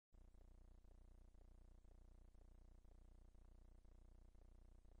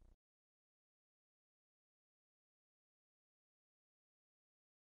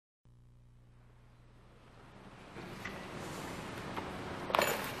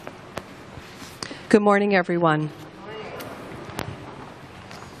Good morning, everyone.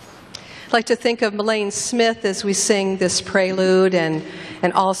 I'd like to think of Melaine Smith as we sing this prelude, and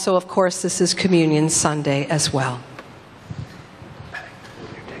also, of course, this is Communion Sunday as well.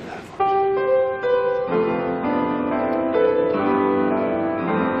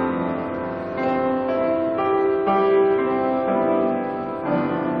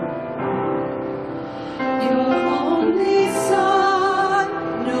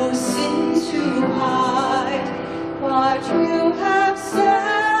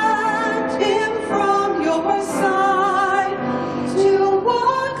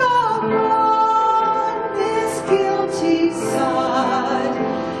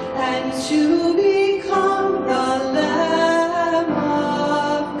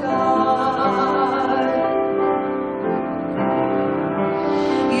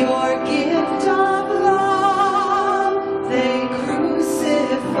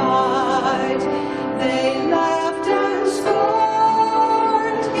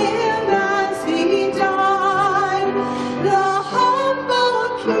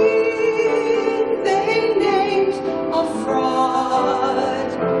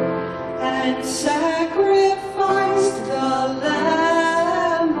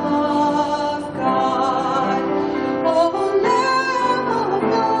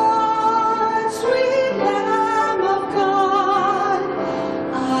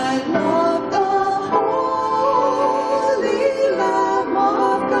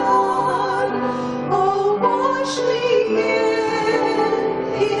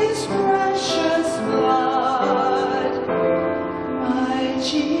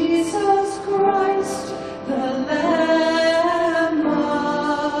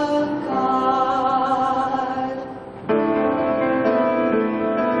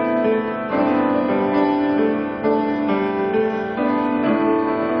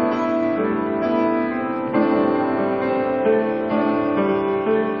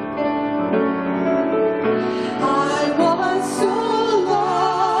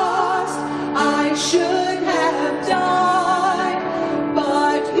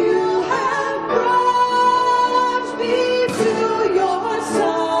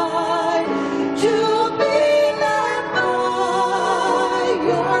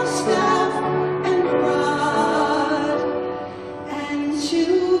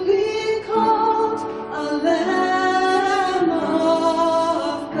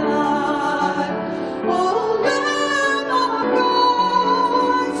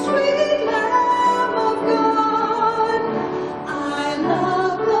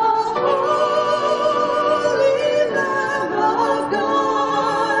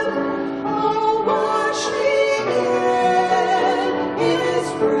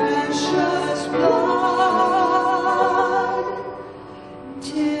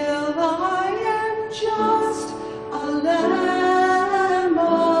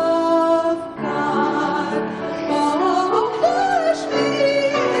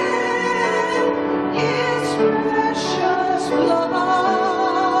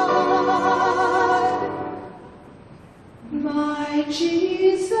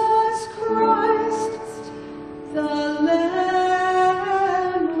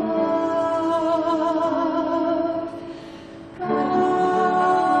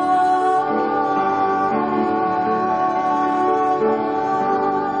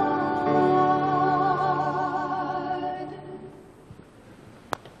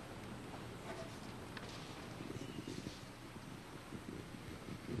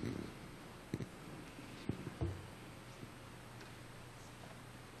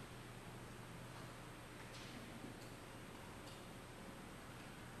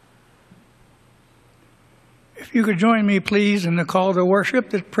 If you could join me, please, in the call to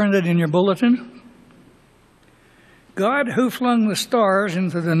worship that's printed in your bulletin. God, who flung the stars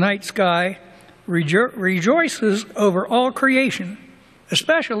into the night sky, rejoices over all creation,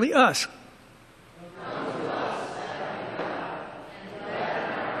 especially us.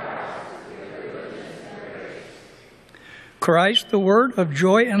 Christ, the word of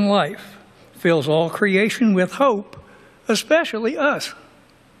joy and life, fills all creation with hope, especially us.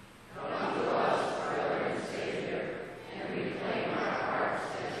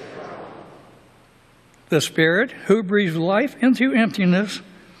 The Spirit, who breathes life into emptiness,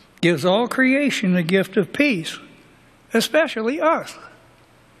 gives all creation the gift of peace, especially us.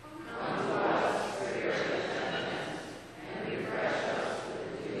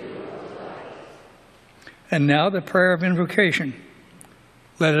 And now the prayer of invocation.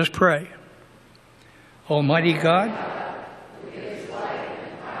 Let us pray. Almighty God,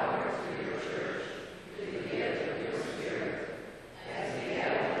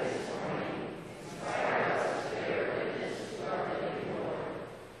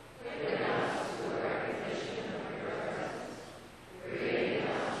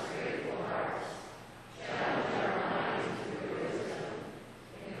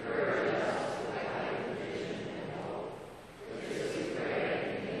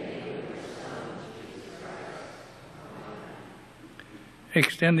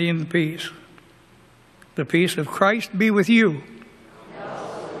 extending the peace. The peace of Christ be with you.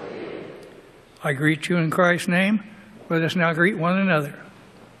 I greet you in Christ's name. Let us now greet one another.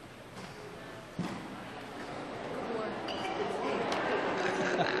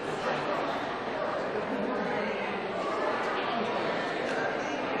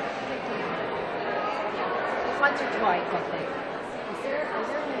 Once or twice, I think. Is there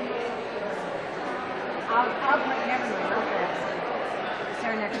I'll put never mind. I'll pass. Is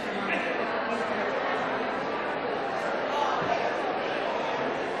there an extra one?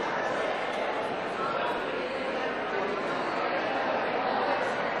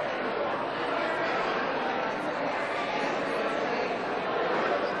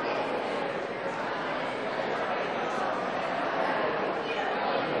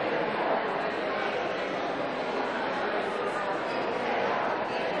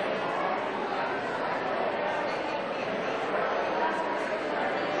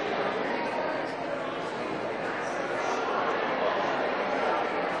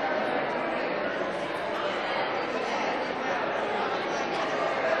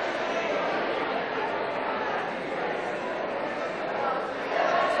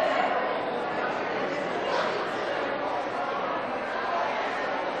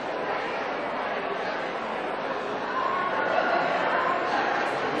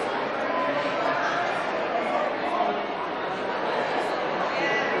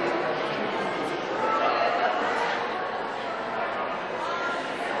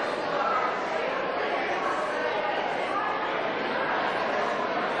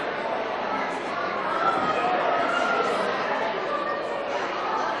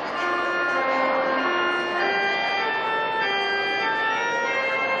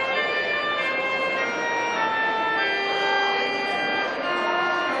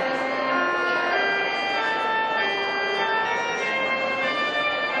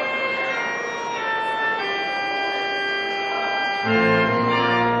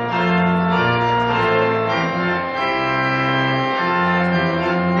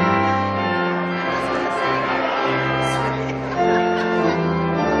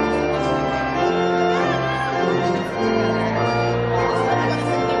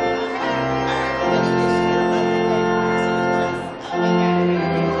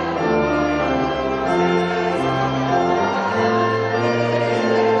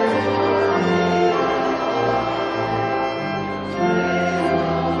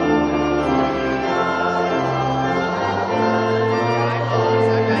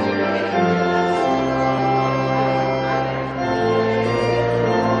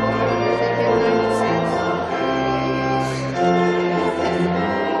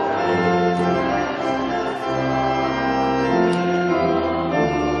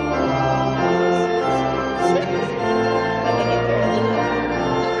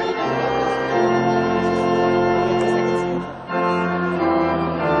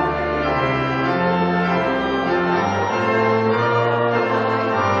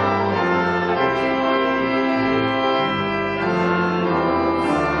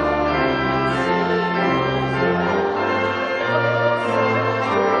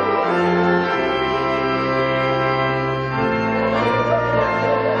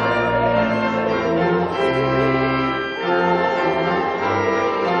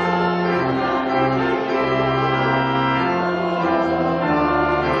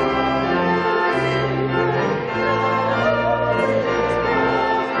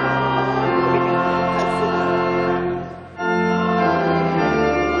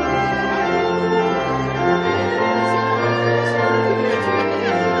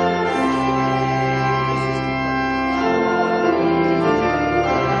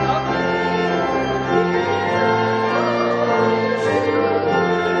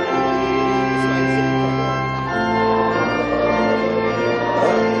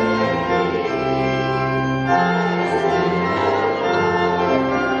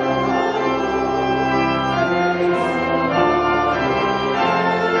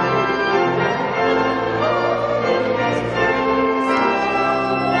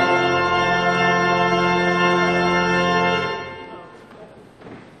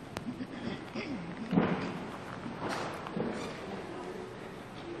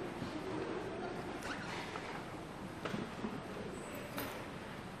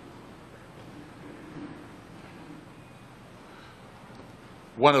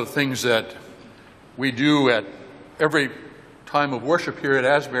 One of the things that we do at every time of worship here at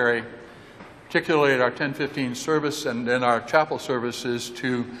Asbury, particularly at our 10:15 service and in our chapel service, is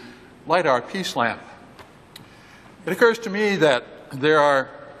to light our peace lamp. It occurs to me that there are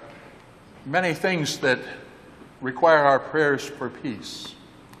many things that require our prayers for peace.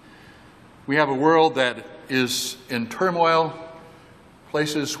 We have a world that is in turmoil,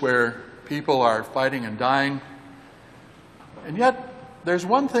 places where people are fighting and dying. And yet, there's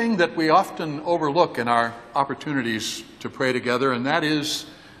one thing that we often overlook in our opportunities to pray together, and that is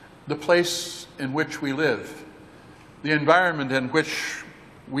the place in which we live, the environment in which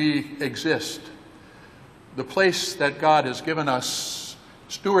we exist, the place that God has given us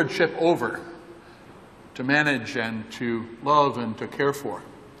stewardship over to manage and to love and to care for.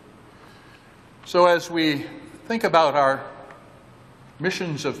 So as we think about our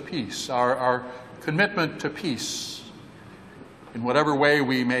missions of peace, our commitment to peace, in whatever way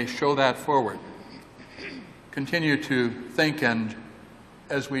we may show that forward, continue to think and,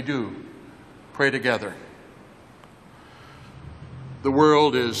 as we do, pray together. The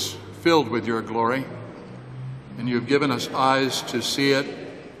world is filled with your glory, and you've given us eyes to see it,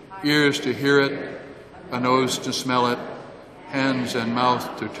 ears to hear it, a nose to smell it, hands and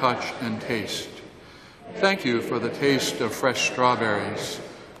mouth to touch and taste. Thank you for the taste of fresh strawberries,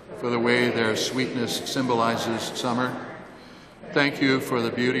 for the way their sweetness symbolizes summer. Thank you for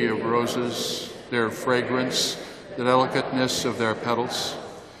the beauty of roses, their fragrance, the delicateness of their petals.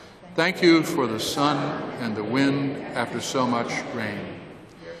 Thank you for the sun and the wind after so much rain.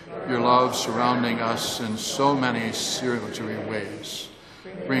 Your love surrounding us in so many seriously ways.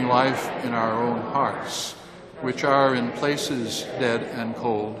 Bring life in our own hearts, which are in places dead and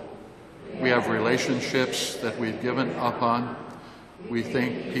cold. We have relationships that we've given up on. We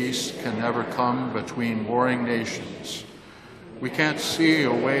think peace can never come between warring nations. We can't see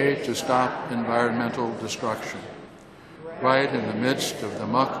a way to stop environmental destruction. Right in the midst of the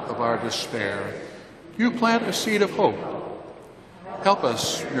muck of our despair, you plant a seed of hope. Help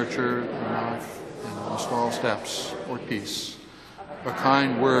us nurture life in the small steps for peace. A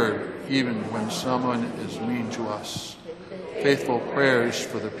kind word even when someone is mean to us. Faithful prayers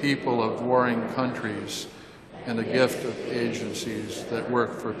for the people of warring countries and the gift of agencies that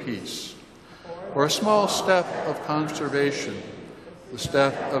work for peace. Or a small step of conservation, the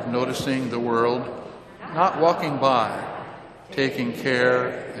step of noticing the world, not walking by, taking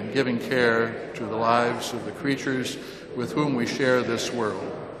care and giving care to the lives of the creatures with whom we share this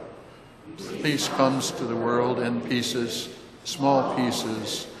world. Peace comes to the world in pieces, small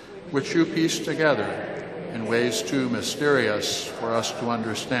pieces, which you piece together in ways too mysterious for us to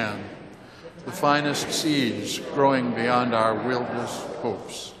understand. The finest seeds growing beyond our wildest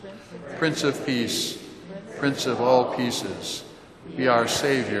hopes. Prince of Peace, Prince of all pieces, be our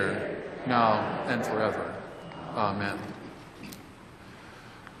Savior now and forever. Amen.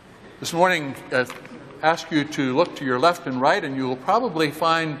 This morning, I ask you to look to your left and right, and you will probably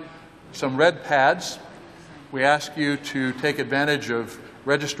find some red pads. We ask you to take advantage of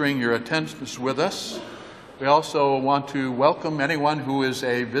registering your attendance with us. We also want to welcome anyone who is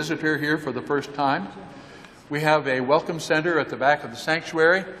a visitor here for the first time. We have a welcome center at the back of the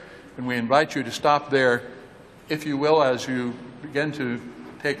sanctuary, and we invite you to stop there, if you will, as you begin to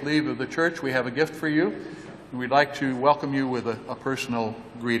take leave of the church. We have a gift for you, and we'd like to welcome you with a personal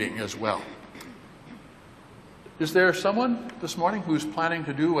greeting as well. Is there someone this morning who's planning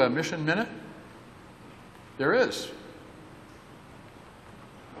to do a mission minute? There is.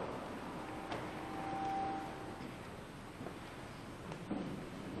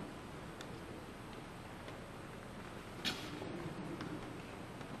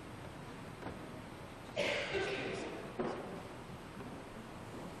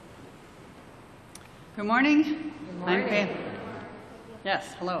 Good morning. Good morning. I'm Pam.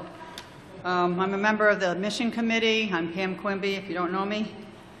 Yes, hello. I'm a member of the Mission Committee. I'm Pam Quimby, if you don't know me.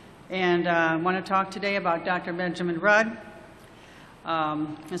 And I want to talk today about Dr. Benjamin Rudd.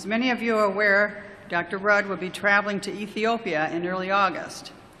 As many of you are aware, Dr. Rudd will be traveling to Ethiopia in early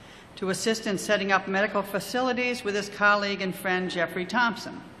August to assist in setting up medical facilities with his colleague and friend, Jeffrey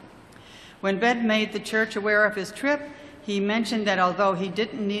Thompson. When Ben made the church aware of his trip, he mentioned that although he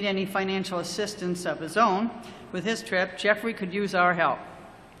didn't need any financial assistance of his own with his trip, Jeffrey could use our help.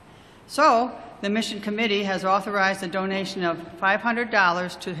 So, the Mission Committee has authorized a donation of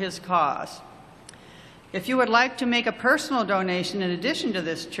 $500 to his cause. If you would like to make a personal donation in addition to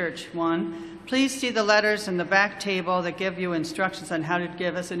this church one, please see the letters in the back table that give you instructions on how to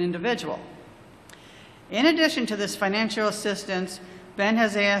give as an individual. In addition to this financial assistance, Ben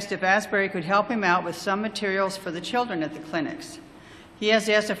has asked if Asbury could help him out with some materials for the children at the clinics. He has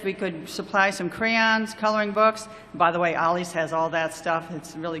asked if we could supply some crayons, coloring books. By the way, Ollie's has all that stuff.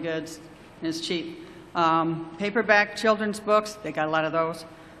 It's really good and it's cheap. Paperback children's books, they got a lot of those,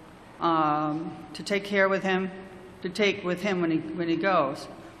 to take with him when he goes.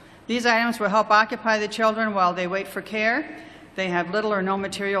 These items will help occupy the children while they wait for care. They have little or no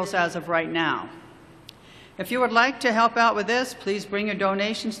materials as of right now. If you would like to help out with this, please bring your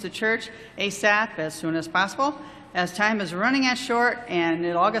donations to church ASAP as soon as possible, as time is running out short and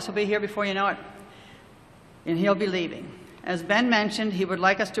August will be here before you know it, and he'll be leaving. As Ben mentioned, he would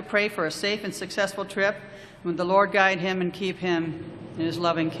like us to pray for a safe and successful trip. Would the Lord guide him and keep him in his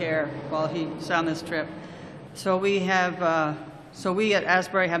loving care while he's on this trip. So we at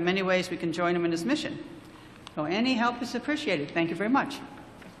Asbury have many ways we can join him in his mission. So any help is appreciated. Thank you very much.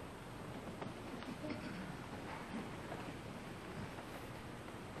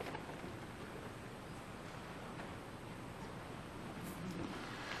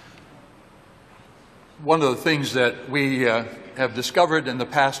 One of the things that we have discovered in the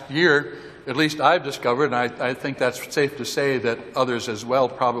past year, at least I've discovered, and I think that's safe to say that others as well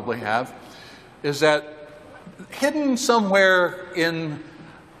probably have, is that hidden somewhere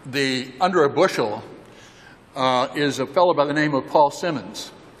under a bushel is a fellow by the name of Paul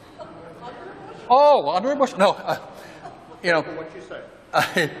Simmons. Oh, under a bushel? No, you know. What you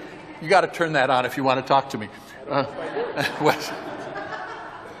say? You got to turn that on if you want to talk to me. Where's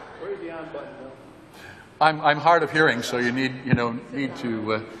the on button? I'm hard of hearing, so you need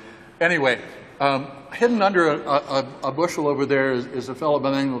to. Anyway, hidden under a bushel over there is a fellow by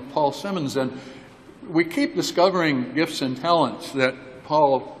the name of Paul Simmons, and we keep discovering gifts and talents that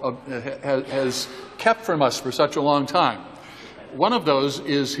Paul has kept from us for such a long time. One of those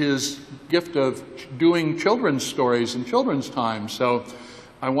is his gift of doing children's stories in children's time. So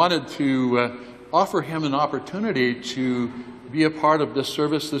I wanted to offer him an opportunity to be a part of this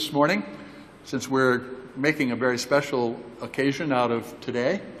service this morning, since we're making a very special occasion out of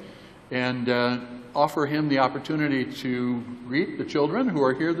today, and offer him the opportunity to greet the children who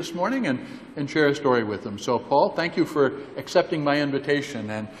are here this morning and share a story with them. So, Paul, thank you for accepting my invitation,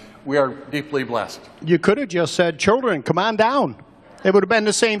 and we are deeply blessed. You could have just said, children, come on down. It would have been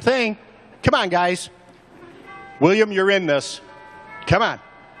the same thing. Come on, guys. William, you're in this. Come on.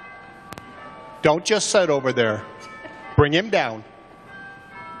 Don't just sit over there. Bring him down.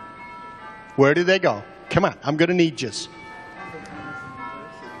 Where did they go? Come on, I'm going to need you.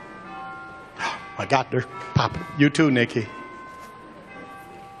 I got her. Pop it. You too, Nikki.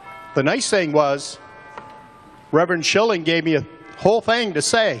 The nice thing was, Reverend Schilling gave me a whole thing to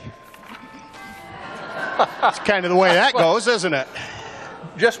say. It's kind of the way that goes, isn't it?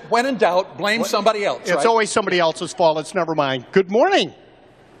 Just when in doubt, blame somebody else. It's always somebody else's fault. It's never mine. Good morning.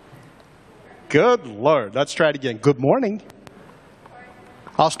 Good Lord. Let's try it again. Good morning.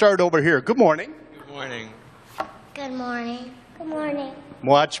 I'll start over here. Good morning. Good morning. Good morning. Good morning.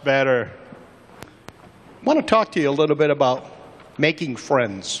 Much better. I want to talk to you a little bit about making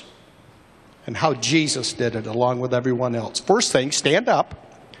friends and how Jesus did it along with everyone else. First thing, stand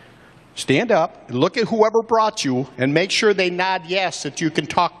up. Stand up and look at whoever brought you and make sure they nod yes that you can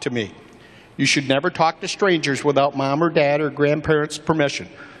talk to me. You should never talk to strangers without mom or dad or grandparents' permission.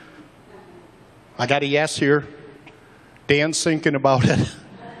 I got a yes here. Dan's thinking about it.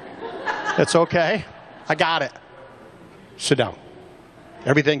 That's okay. I got it. Sit down.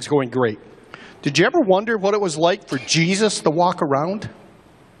 Everything's going great. Did you ever wonder what it was like for Jesus to walk around?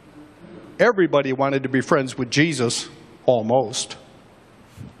 Everybody wanted to be friends with Jesus, almost.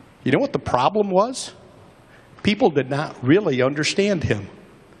 You know what the problem was? People did not really understand him.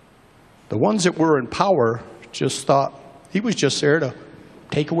 The ones that were in power just thought he was just there to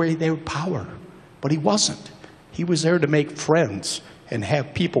take away their power. But he wasn't. He was there to make friends and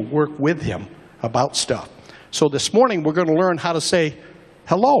have people work with him about stuff. So this morning we're going to learn how to say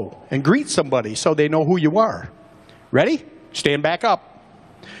hello and greet somebody so they know who you are. Ready? Stand back up.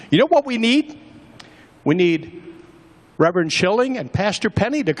 You know what we need? We need Reverend Schilling and Pastor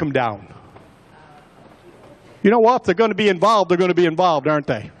Penny to come down. You know what? If they're going to be involved, they're going to be involved, aren't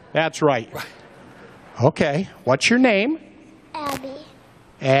they? That's right. Okay. What's your name? Abby.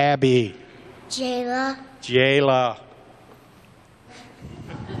 Abby. Jayla. Jayla.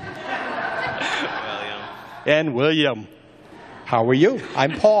 William. And William. How are you?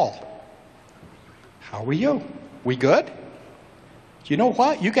 I'm Paul. How are you? We good? You know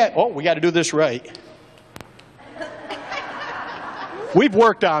what? We got to do this right. We've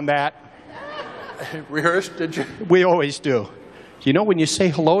worked on that. Rehearsed, did you? We always do. You know, when you say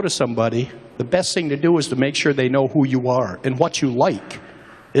hello to somebody, the best thing to do is to make sure they know who you are and what you like,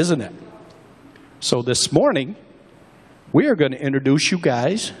 isn't it? So this morning, we are going to introduce you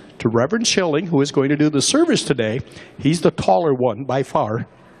guys to Reverend Schilling, who is going to do the service today. He's the taller one by far.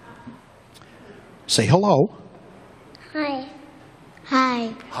 Say hello. Hi.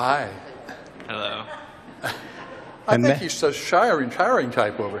 Hi. Hi. Hello. I think he's a shiring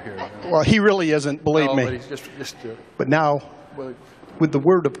type over here. Well, he really isn't, believe No, me. but he's just But now, well, with the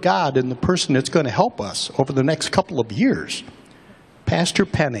Word of God and the person that's going to help us over the next couple of years, Pastor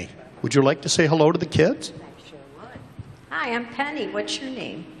Penny, would you like to say hello to the kids? I sure would. Hi, I'm Penny. What's your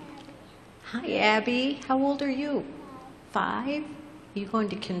name? Hi, Abby. How old are you? 5? Are you going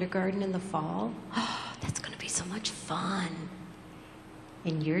to kindergarten in the fall? Oh, that's going to be so much fun.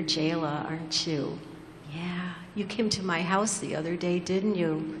 And you're Jayla, aren't you? Yeah. You came to my house the other day, didn't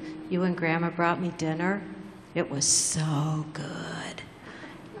you? You and Grandma brought me dinner. It was so good.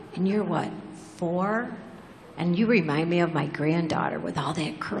 And you're what, 4? And you remind me of my granddaughter with all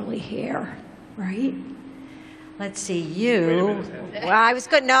that curly hair, right? Let's see, you. Well, I was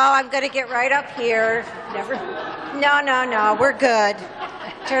good. No, I'm going to get right up here. Never. No, we're good.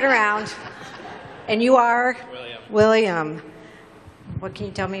 Turn around. And you are? William. What can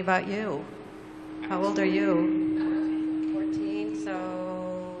you tell me about you? How old are you? 14,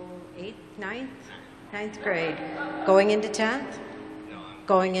 so 8th, 9th? 9th grade. Going into 10th?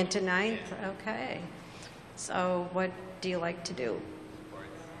 Going into 9th? Okay. So what do you like to do?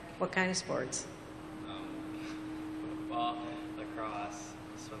 Sports. What kind of sports? Football, lacrosse,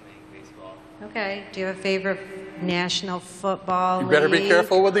 swimming, baseball. Okay. Do you have a favorite national football you better be league?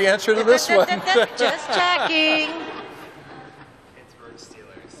 careful with the answer to this one. Just checking. Pittsburgh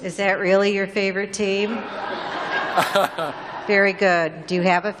Steelers. Is that really your favorite team? Very good. Do you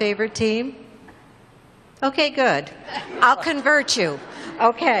have a favorite team? Okay, good. I'll convert you.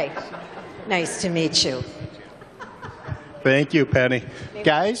 Okay. Nice to meet you. Thank you, Penny.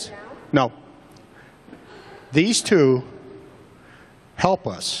 Guys? No. These two help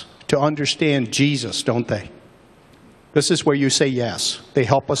us to understand Jesus, don't they? This is where you say yes. They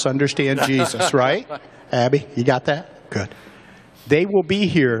help us understand Jesus, right? Abby, you got that? Good. They will be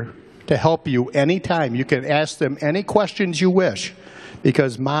here to help you anytime. You can ask them any questions you wish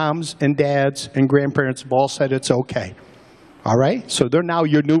because moms and dads and grandparents have all said it's okay. All right? So they're now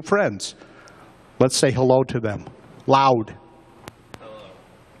your new friends. Let's say hello to them. Loud.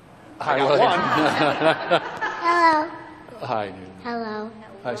 Hi, William. Hello. Hi, Newton. Hello.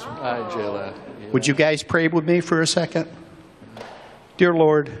 Hi, Jayla. Would you guys pray with me for a second? Dear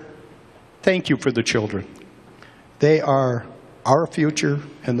Lord, thank you for the children. They are our future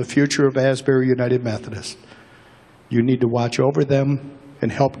and the future of Asbury United Methodist. You need to watch over them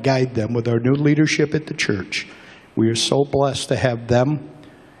and help guide them with our new leadership at the church. We are so blessed to have them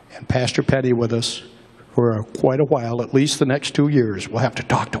and Pastor Penny with us for quite a while, at least the next 2 years. We'll have to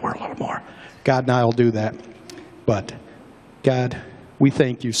talk to her a little more. God and I will do that. But God, we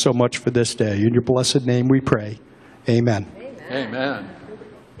thank you so much for this day. In your blessed name we pray. Amen. Amen.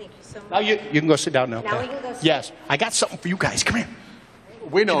 Thank you so much. Now you can go sit down now. Now okay? we can go sit Yes, I got something for you guys. Come here.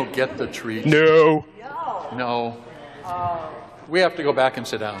 We don't get the treat. No. No. We have to go back and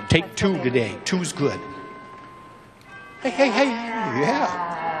sit down. Take 2 today. 2's good. Hey. Yeah.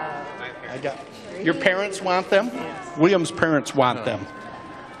 I got. Your parents want them? William's parents want them.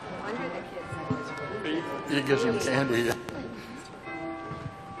 He gives him candy.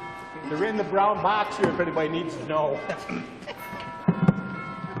 They're in the brown box here if anybody needs to know.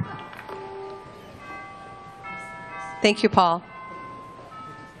 Thank you, Paul.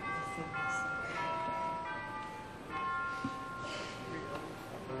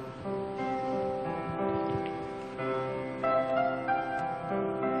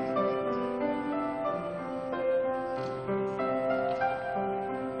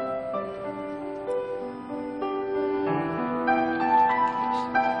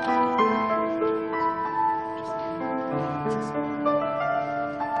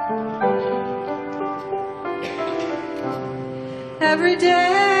 Every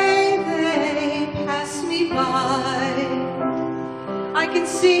day they pass me by, I can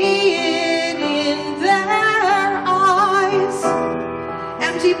see it in their eyes.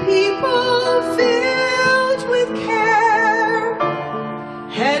 Empty people filled with care,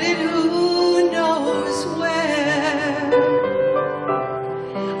 headed who knows where.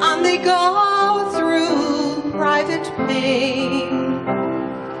 On they go through private pain,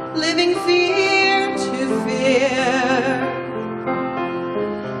 living fear to fear.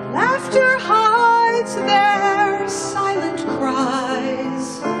 Laughter hides their silent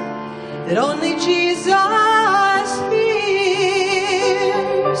cries that only Jesus hears.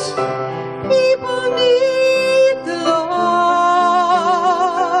 People need the Lord.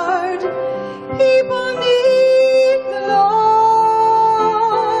 People need the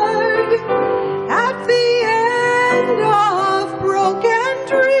Lord. At the end of broken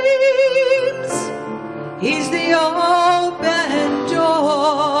dreams, He's the open door.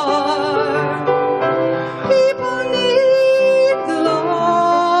 People need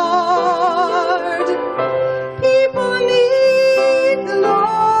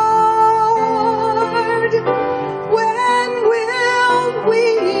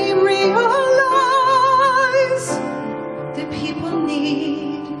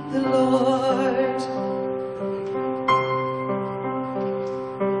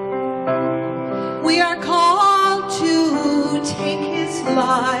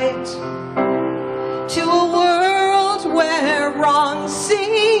light to a world where wrong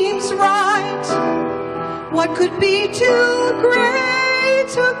seems right. What could be too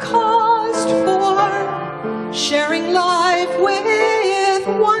great a cost for sharing life with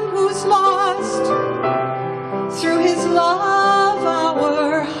one who's lost? Through his love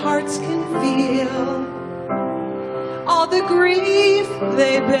our hearts can feel all the grief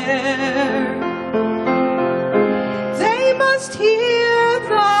they bear. They must hear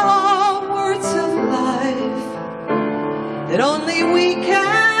the words of life that only we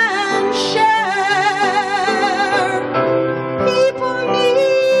can share. People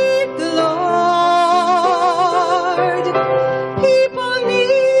need the Lord. People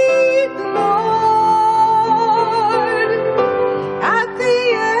need the Lord. At the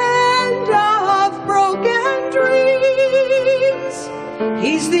end of broken dreams,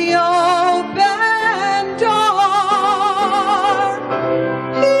 he's the open door.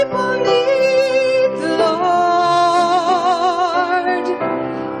 People need the Lord.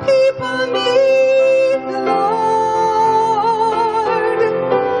 People need the Lord.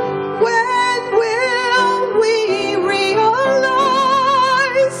 When will we realize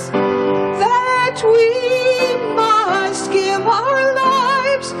that we must give our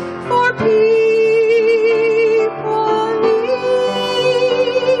lives for people need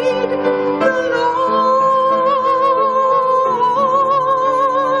the Lord.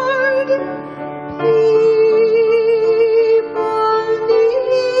 People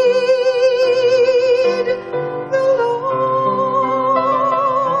need the Lord.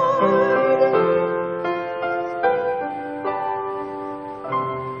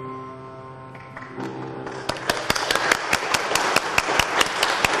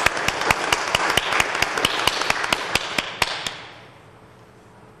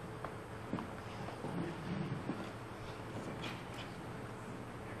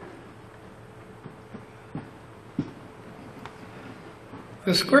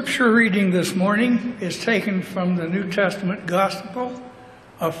 The scripture reading this morning is taken from the New Testament Gospel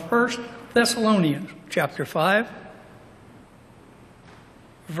of 1 Thessalonians, chapter 5,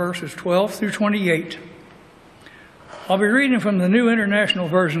 verses 12 through 28. I'll be reading from the New International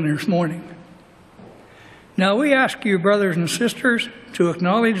Version this morning. Now we ask you, brothers and sisters, to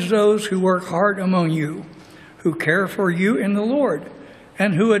acknowledge those who work hard among you, who care for you in the Lord,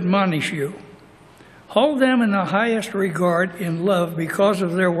 and who admonish you. Hold them in the highest regard in love because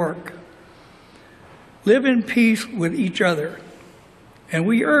of their work. Live in peace with each other. And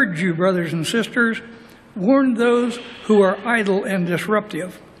we urge you, brothers and sisters, warn those who are idle and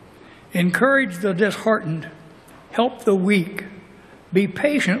disruptive. Encourage the disheartened. Help the weak. Be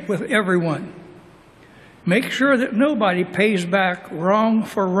patient with everyone. Make sure that nobody pays back wrong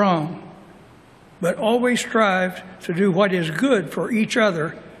for wrong, but always strive to do what is good for each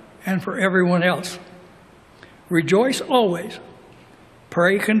other and for everyone else. Rejoice always.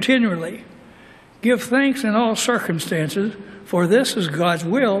 Pray continually. Give thanks in all circumstances, for this is God's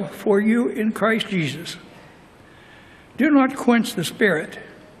will for you in Christ Jesus. Do not quench the Spirit.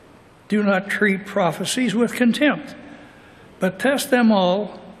 Do not treat prophecies with contempt, but test them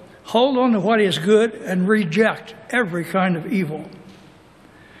all. Hold on to what is good and reject every kind of evil.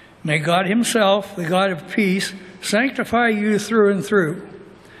 May God himself, the God of peace, sanctify you through and through.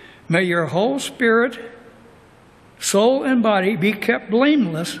 May your whole spirit, soul, and body be kept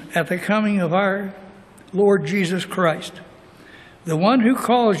blameless at the coming of our Lord Jesus Christ. The one who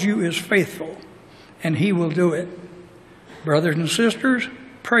calls you is faithful, and he will do it. Brothers and sisters,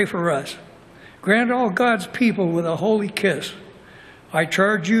 pray for us. Grant all God's people with a holy kiss. I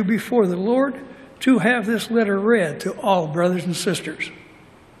charge you before the Lord to have this letter read to all brothers and sisters.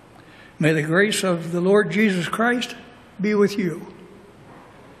 May the grace of the Lord Jesus Christ be with you.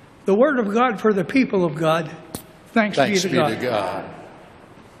 The word of God for the people of God. Thanks be to God.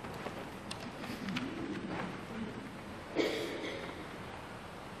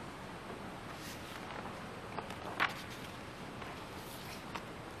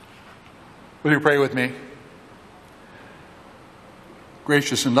 Will you pray with me?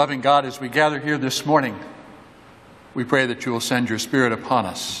 Gracious and loving God, as we gather here this morning, we pray that you will send your Spirit upon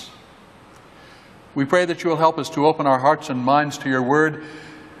us. We pray that you will help us to open our hearts and minds to your word,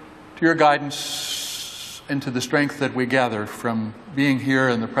 to your guidance, and to the strength that we gather from being here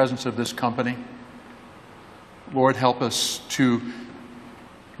in the presence of this company. Lord, help us to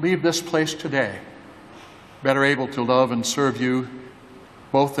leave this place today better able to love and serve you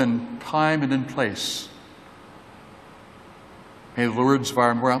both in time and in place. May the words of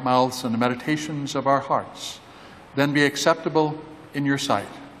our mouths and the meditations of our hearts then be acceptable in your sight,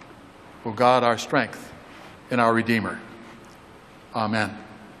 O God, our strength and our Redeemer. Amen.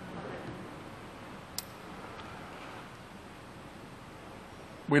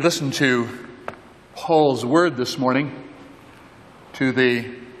 we listened to Paul's word this morning to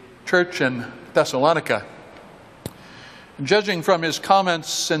the church in Thessalonica. And judging from his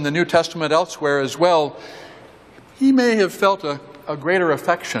comments in the New Testament elsewhere as well, he may have felt a greater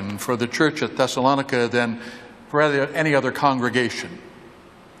affection for the church at Thessalonica than for any other congregation.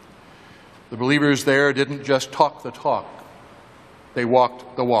 The believers there didn't just talk the talk, they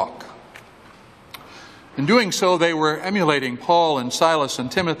walked the walk. In doing so, they were emulating Paul and Silas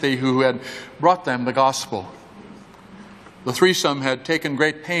and Timothy, who had brought them the gospel. The threesome had taken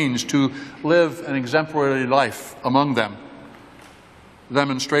great pains to live an exemplary life among them. The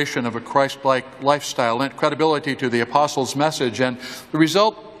demonstration of a Christ-like lifestyle lent credibility to the apostles' message, and the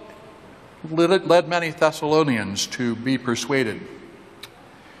result led many Thessalonians to be persuaded.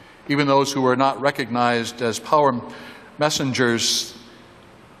 Even those who were not recognized as power messengers,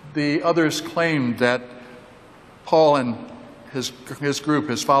 the others claimed that Paul and his group,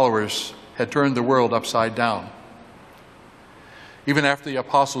 his followers, had turned the world upside down. Even after the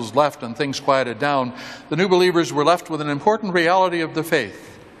apostles left and things quieted down, the new believers were left with an important reality of the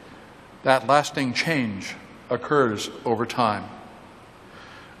faith. That lasting change occurs over time.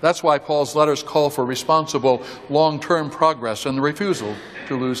 That's why Paul's letters call for responsible, long-term progress and the refusal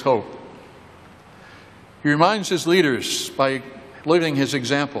to lose hope. He reminds his leaders by living his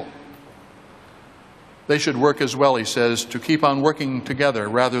example. They should work as well, he says, to keep on working together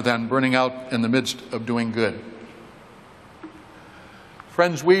rather than burning out in the midst of doing good.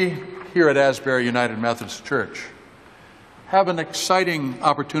 Friends, we here at Asbury United Methodist Church have an exciting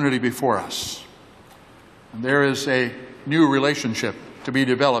opportunity before us. And there is a new relationship to be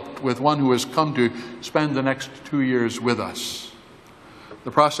developed with one who has come to spend the next 2 years with us. The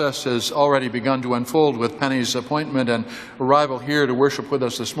process has already begun to unfold with Penny's appointment and arrival here to worship with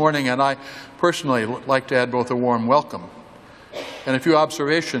us this morning, and I personally like to add both a warm welcome and a few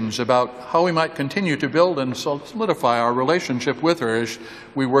observations about how we might continue to build and solidify our relationship with her as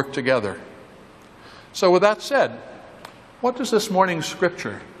we work together. So with that said, what does this morning's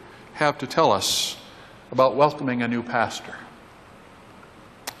scripture have to tell us about welcoming a new pastor?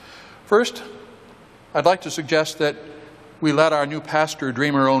 First, I'd like to suggest that we let our new pastor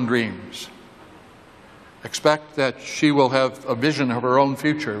dream her own dreams. Expect that she will have a vision of her own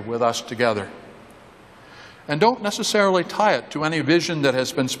future with us together. And don't necessarily tie it to any vision that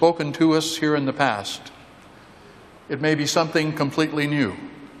has been spoken to us here in the past. It may be something completely new.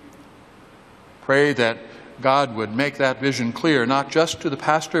 Pray that God would make that vision clear, not just to the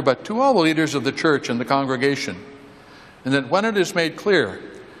pastor, but to all the leaders of the church and the congregation. And that when it is made clear,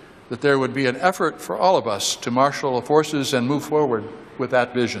 that there would be an effort for all of us to marshal the forces and move forward with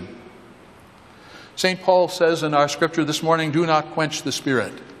that vision. St. Paul says in our scripture this morning, do not quench the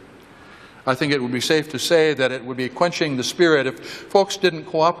Spirit. I think it would be safe to say that it would be quenching the Spirit if folks didn't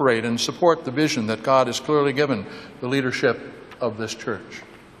cooperate and support the vision that God has clearly given the leadership of this church.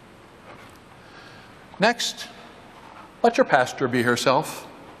 Next, let your pastor be herself.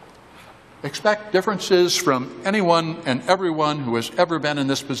 Expect differences from anyone and everyone who has ever been in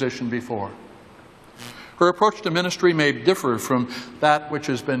this position before. Her approach to ministry may differ from that which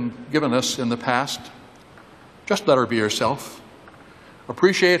has been given us in the past. Just let her be herself.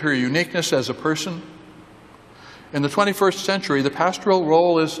 Appreciate her uniqueness as a person. In the 21st century, the pastoral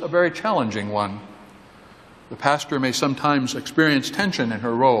role is a very challenging one. The pastor may sometimes experience tension in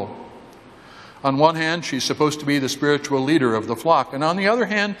her role. On one hand, she's supposed to be the spiritual leader of the flock, and on the other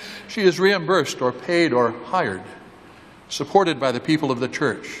hand, she is reimbursed or paid or hired, supported by the people of the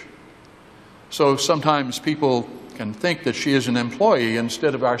church. So sometimes people can think that she is an employee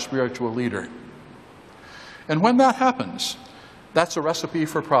instead of our spiritual leader. And when that happens, that's a recipe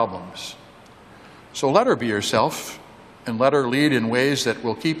for problems. So let her be herself, and let her lead in ways that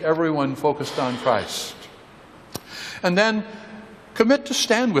will keep everyone focused on Christ. And then commit to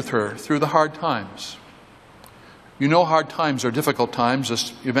stand with her through the hard times. You know hard times are difficult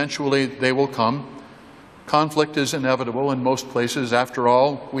times. Eventually they will come. Conflict is inevitable in most places. After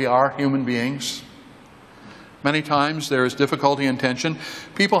all, we are human beings. Many times there is difficulty and tension.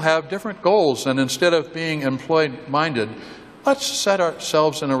 People have different goals, and instead of being employed-minded, let's set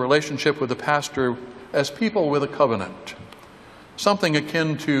ourselves in a relationship with the pastor as people with a covenant, something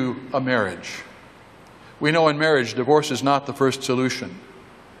akin to a marriage. We know in marriage, divorce is not the first solution.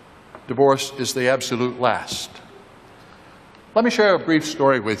 Divorce is the absolute last. Let me share a brief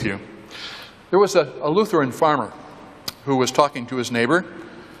story with you. There was a Lutheran farmer who was talking to his neighbor.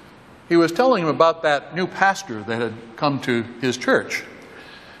 He was telling him about that new pastor that had come to his church.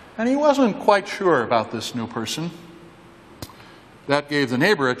 And he wasn't quite sure about this new person. That gave the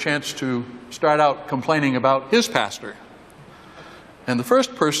neighbor a chance to start out complaining about his pastor. And the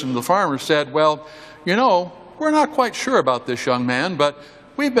first person, the farmer, said, well, you know, we're not quite sure about this young man, but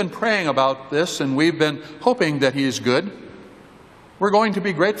we've been praying about this and we've been hoping that he is good. We're going to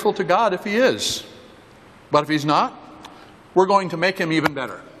be grateful to God if he is. But if he's not, we're going to make him even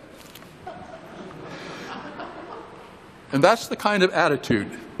better. And that's the kind of attitude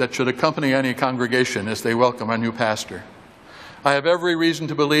that should accompany any congregation as they welcome a new pastor. I have every reason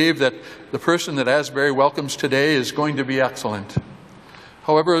to believe that the person that Asbury welcomes today is going to be excellent.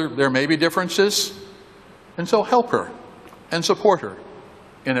 However, there may be differences, and so help her and support her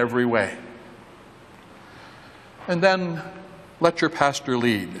in every way. And then let your pastor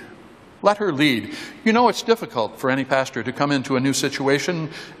lead. Let her lead. You know, it's difficult for any pastor to come into a new situation,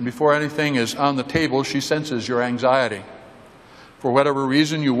 and before anything is on the table, she senses your anxiety. For whatever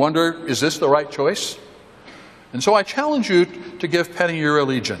reason, you wonder, is this the right choice? And so I challenge you to give Penny your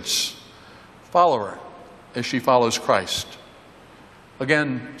allegiance. Follow her as she follows Christ.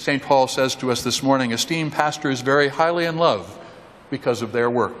 Again, St. Paul says to us this morning, esteem pastors very highly in love because of their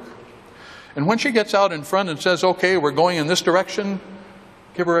work. And when she gets out in front and says, okay, we're going in this direction,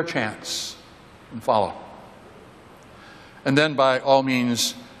 give her a chance and follow. And then by all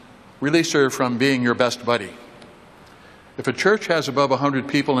means, release her from being your best buddy. If a church has above 100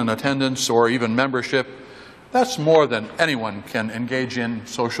 people in attendance or even membership, that's more than anyone can engage in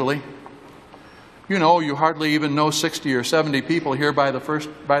socially. You know, you hardly even know 60 or 70 people here by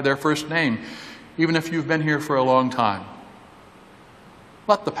their first name, even if you've been here for a long time.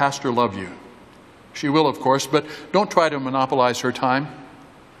 Let the pastor love you. She will, of course, but don't try to monopolize her time.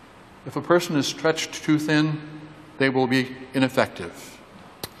 If a person is stretched too thin, they will be ineffective.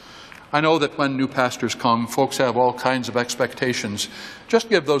 I know that when new pastors come, folks have all kinds of expectations. Just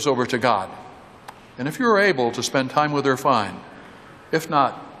give those over to God. And if you're able to spend time with her, fine. If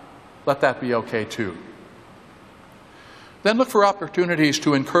not, let that be okay too. Then look for opportunities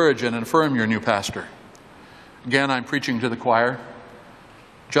to encourage and affirm your new pastor. Again, I'm preaching to the choir.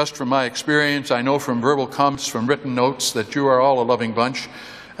 Just from my experience, I know from verbal comments, from written notes, that you are all a loving bunch.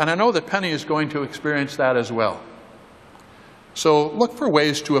 And I know that Penny is going to experience that as well. So look for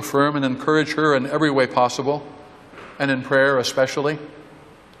ways to affirm and encourage her in every way possible, and in prayer especially.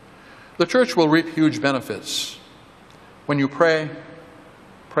 The church will reap huge benefits. When you pray,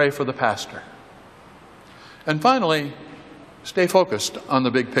 pray for the pastor. And finally, stay focused on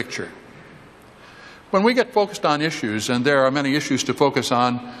the big picture. When we get focused on issues, and there are many issues to focus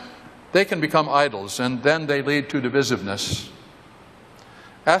on, they can become idols, and then they lead to divisiveness.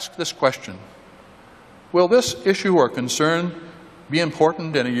 Ask this question: will this issue or concern be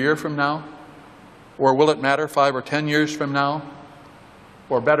important in a year from now? Or will it matter 5 or 10 years from now?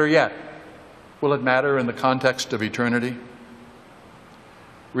 Or better yet, will it matter in the context of eternity?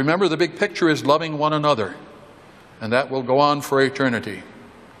 Remember, the big picture is loving one another, and that will go on for eternity.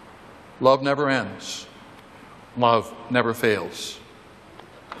 Love never ends. Love never fails.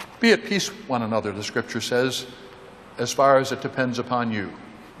 Be at peace with one another, the Scripture says, as far as it depends upon you.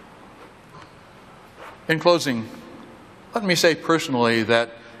 In closing, let me say personally that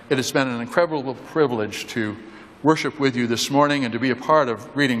it has been an incredible privilege to worship with you this morning and to be a part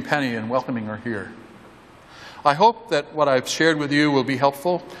of greeting Penny and welcoming her here. I hope that what I've shared with you will be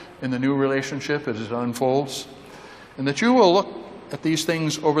helpful in the new relationship as it unfolds, and that you will look at these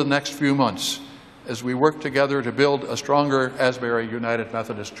things over the next few months as we work together to build a stronger Asbury United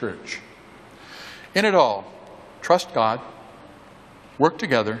Methodist Church. In it all, trust God, work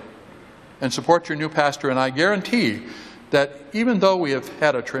together, and support your new pastor, and I guarantee that even though we have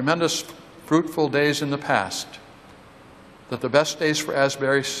had a tremendous fruitful days in the past, that the best days for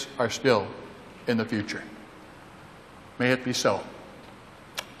Asbury are still in the future. May it be so.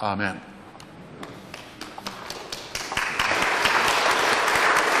 Amen.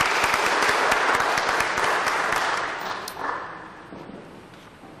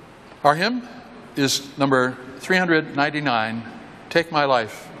 Our hymn is number 399, Take My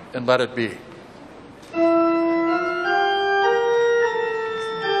Life and Let It Be. Take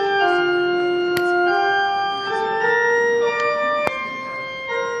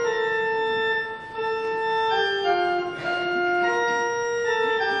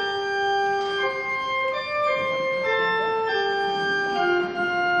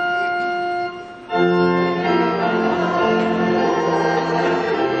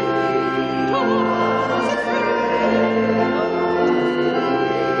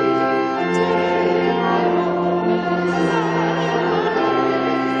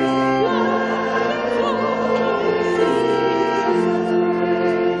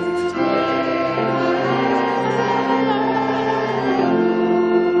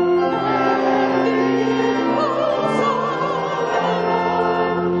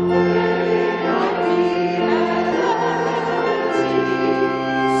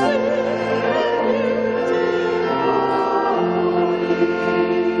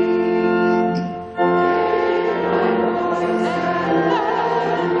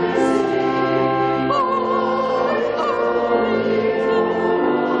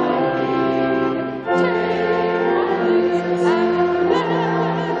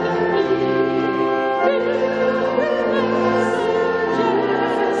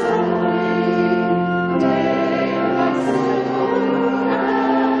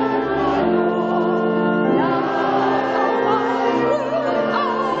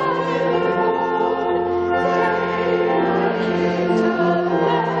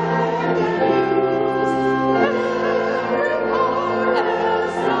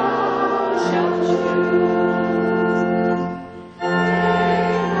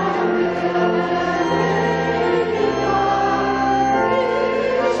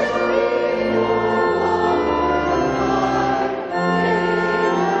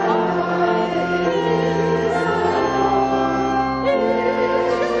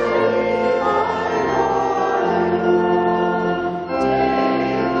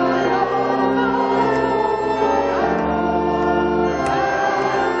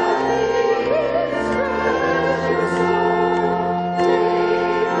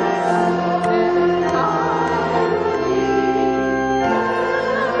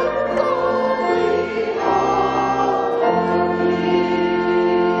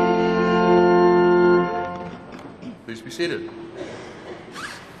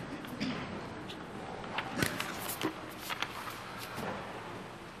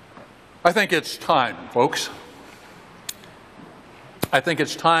I think it's time, folks. I think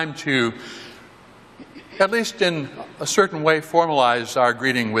it's time to, at least in a certain way, formalize our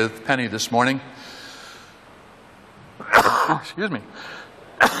greeting with Penny this morning. Excuse me.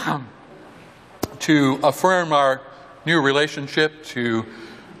 To affirm our new relationship, to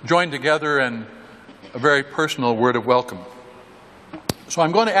join together in a very personal word of welcome. So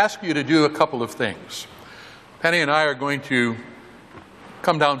I'm going to ask you to do a couple of things. Penny and I are going to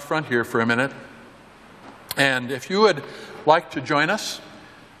come down front here for a minute. And if you would like to join us,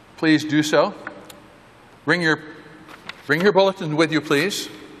 please do so. Bring your bulletin with you, please.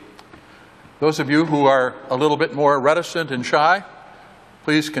 Those of you who are a little bit more reticent and shy,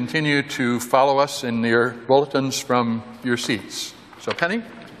 please continue to follow us in your bulletins from your seats. So, Penny?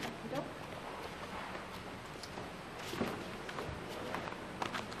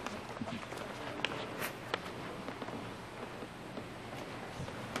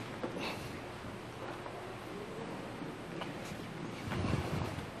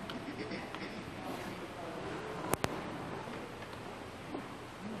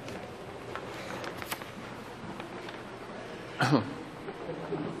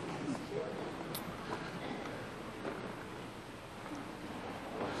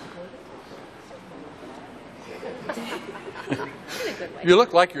 You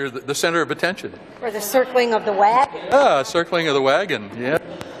look like you're the center of attention. Or the circling of the wagon. Ah, circling of the wagon, yeah.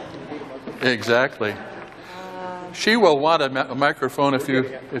 Exactly. She will want a microphone if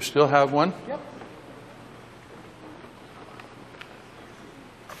you still have one. Yep.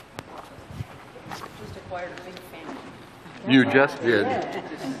 Just acquired a big fan. You just did.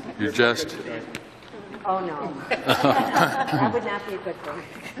 You just. Oh, no. That would not be a good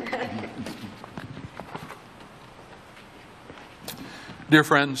thing. Dear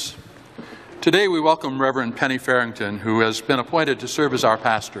friends, today we welcome Reverend Penny Farrington, who has been appointed to serve as our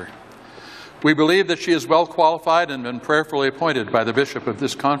pastor. We believe that she is well qualified and been prayerfully appointed by the bishop of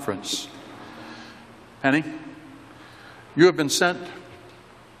this conference. Penny, you have been sent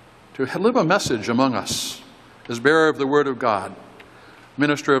to live a message among us as bearer of the Word of God,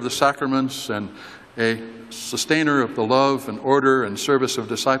 minister of the sacraments, and a sustainer of the love and order and service of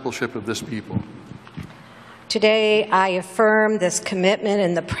discipleship of this people. Today, I affirm this commitment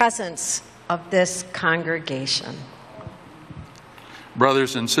in the presence of this congregation.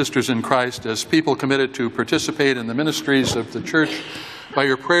 Brothers and sisters in Christ, as people committed to participate in the ministries of the church by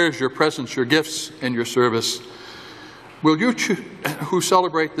your prayers, your presence, your gifts, and your service, will you who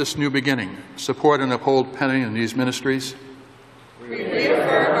celebrate this new beginning support and uphold Penny in these ministries? We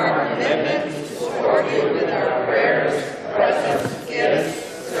reaffirm our commitment to support you with our prayers, presence,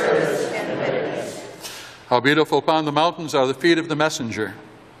 gifts, service, and witness. How beautiful upon the mountains are the feet of the messenger,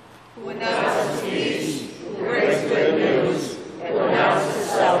 who announces peace, who brings good news, who announces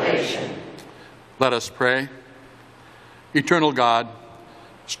salvation. Let us pray. Eternal God,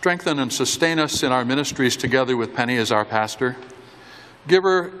 strengthen and sustain us in our ministries together with Penny as our pastor. Give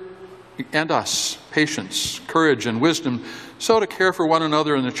her and us patience, courage, and wisdom so to care for one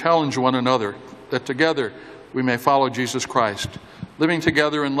another and to challenge one another, that together we may follow Jesus Christ, living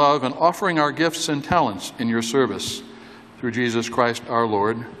together in love and offering our gifts and talents in your service. Through Jesus Christ our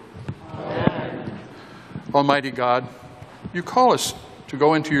Lord. Amen. Almighty God, you call us to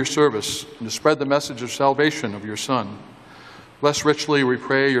go into your service and to spread the message of salvation of your Son. Bless richly, we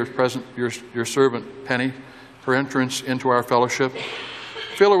pray, your servant Penny, her entrance into our fellowship.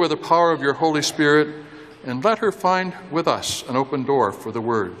 Fill her with the power of your Holy Spirit, and let her find with us an open door for the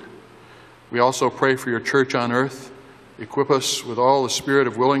Word. We also pray for your church on earth. Equip us with all the spirit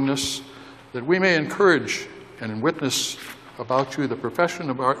of willingness, that we may encourage and witness about you the profession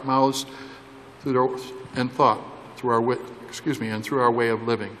of our mouths and thought through our way of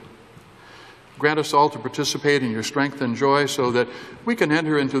living. Grant us all to participate in your strength and joy, so that we can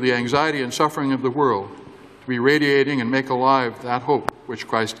enter into the anxiety and suffering of the world, to be radiating and make alive that hope which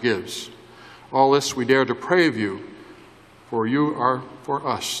Christ gives. All this we dare to pray of you, for you are for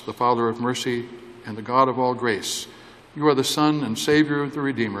us the Father of mercy and the God of all grace. You are the Son and Savior of the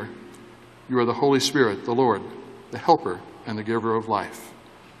Redeemer. You are the Holy Spirit, the Lord, the Helper, and the Giver of life.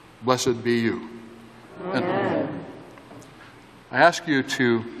 Blessed be you. And I ask you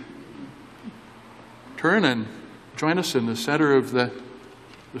to turn and join us in the center of the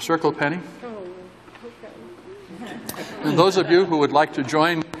circle, Penny. And those of you who would like to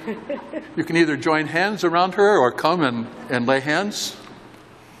join, you can either join hands around her or come and lay hands,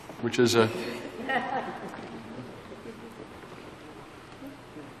 which is a...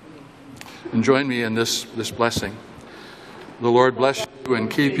 And join me in this blessing. The Lord bless you and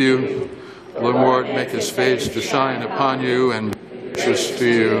keep you. The Lord make his face to shine upon you and be gracious to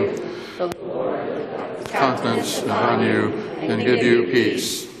you. The countenance on you and give you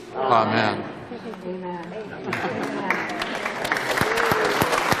peace. Amen.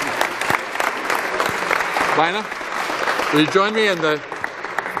 Lina, will you join me in the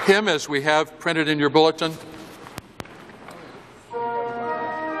hymn as we have printed in your bulletin?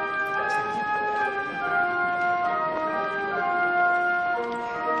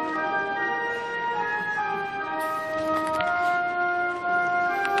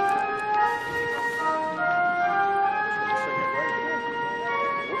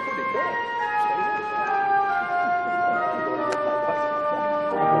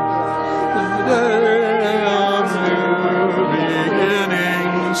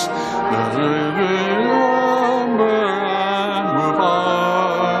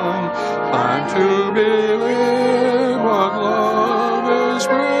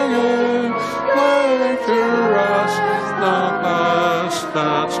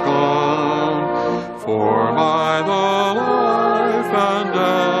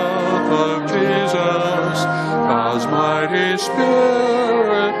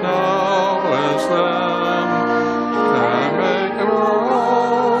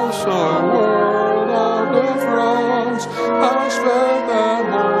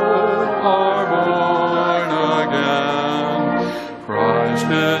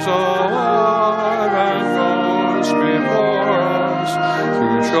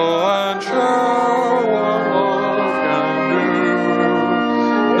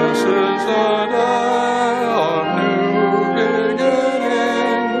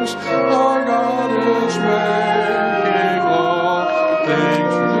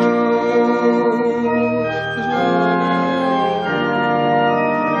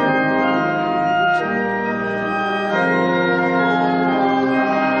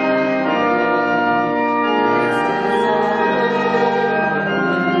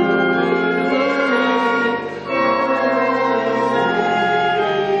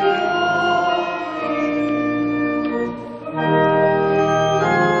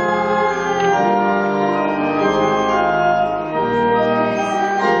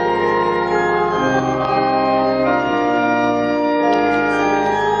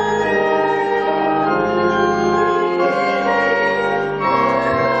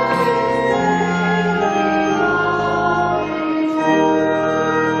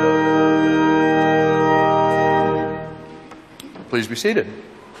 Please be seated.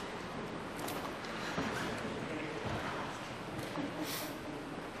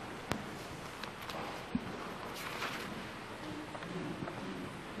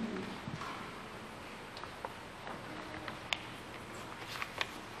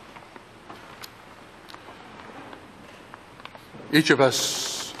 Each of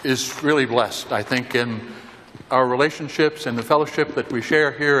us is really blessed, I think, in our relationships and the fellowship that we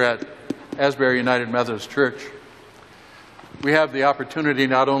share here at Asbury United Methodist Church. We have the opportunity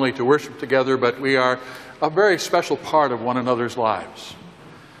not only to worship together, but we are a very special part of one another's lives.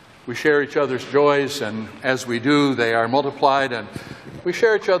 We share each other's joys, and as we do, they are multiplied, and we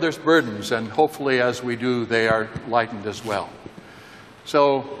share each other's burdens, and hopefully as we do, they are lightened as well.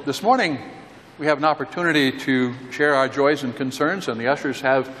 So this morning, we have an opportunity to share our joys and concerns, and the ushers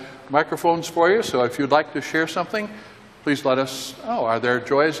have microphones for you, so if you'd like to share something, please let us know. Are there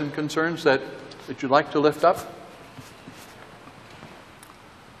joys and concerns that you'd like to lift up?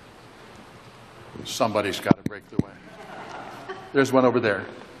 Somebody's got to break the way. There's one over there.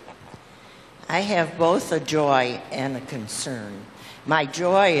 I have both a joy and a concern. My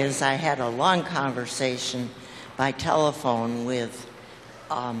joy is I had a long conversation by telephone with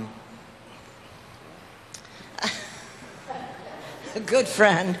a good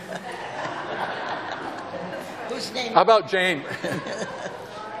friend. Whose name? How about Jane?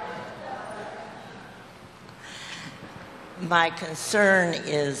 My concern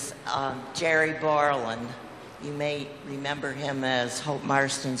is Jerry Borland. You may remember him as Hope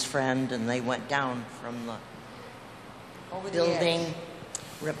Marston's friend, and they went down from the building,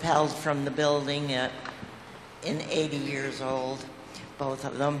 repelled from the building in 80 years old, both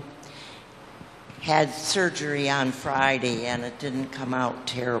of them. Had surgery on Friday, and it didn't come out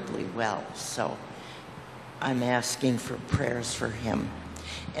terribly well, so I'm asking for prayers for him.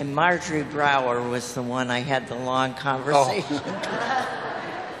 And Marjorie Brower was the one I had the long conversation with.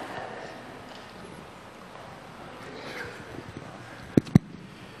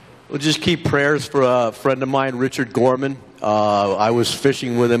 We'll just keep prayers for a friend of mine, Richard Gorman. I was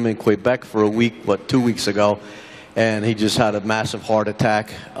fishing with him in Quebec for a week, 2 weeks ago, and he just had a massive heart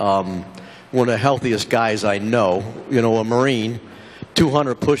attack. One of the healthiest guys I know, you know, a Marine,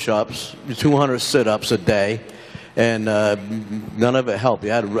 200 push-ups, 200 sit-ups a day, and none of it helped.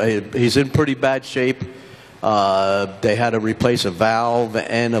 He's in pretty bad shape. They had to replace a valve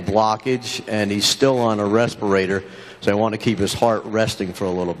and a blockage, and he's still on a respirator, so I want to keep his heart resting for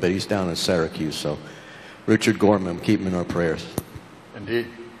a little bit. He's down in Syracuse, so Richard Gorman, keep him in our prayers. Indeed.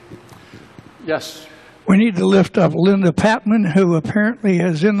 Yes. We need to lift up Linda Patman, who apparently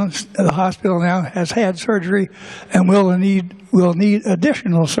is in the hospital now, has had surgery, and will need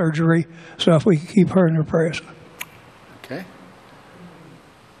additional surgery. So if we can keep her in our prayers. Okay.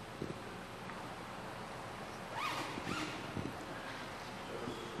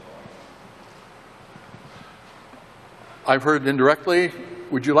 I've heard indirectly.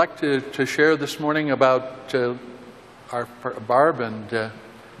 Would you like to share this morning about our Barb and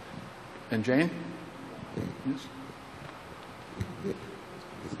Jane? Yes.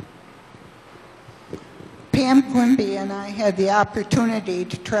 Pam Quimby and I had the opportunity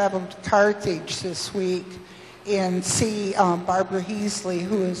to travel to Carthage this week and see Barbara Heasley,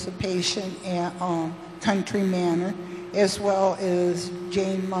 who is a patient at Country Manor, as well as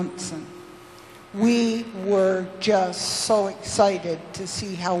Jane Munson. We were just so excited to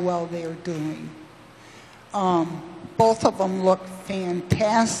see how well they are doing. Both of them look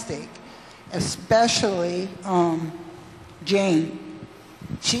fantastic, especially Jane.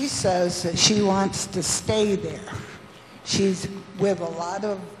 She says that she wants to stay there. She's with a lot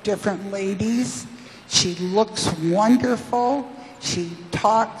of different ladies. She looks wonderful. She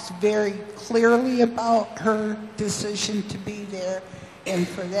talks very clearly about her decision to be there, and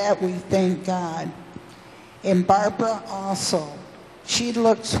for that we thank God. And Barbara also. She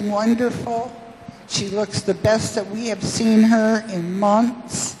looks wonderful. She looks the best that we have seen her in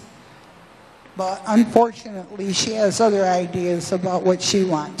months. But unfortunately, she has other ideas about what she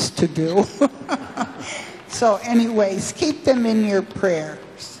wants to do. So anyways, keep them in your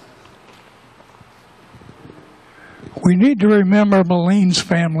prayers. We need to remember Malene's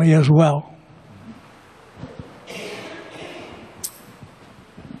family as well.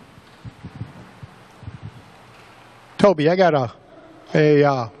 Toby, I got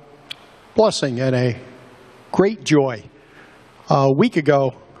a blessing and a great joy. A week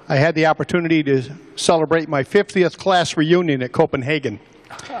ago, I had the opportunity to celebrate my 50th class reunion at Copenhagen.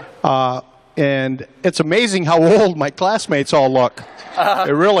 And it's amazing how old my classmates all look.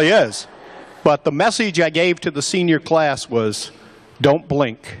 It really is. But the message I gave to the senior class was, don't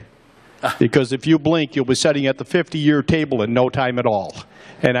blink. Because if you blink, you'll be sitting at the 50-year table in no time at all.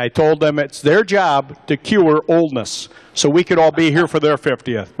 And I told them it's their job to cure oldness, so we could all be here for their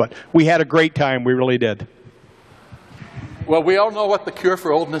 50th. But we had a great time, we really did. Well, we all know what the cure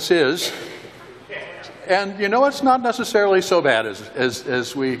for oldness is. And, you know, it's not necessarily so bad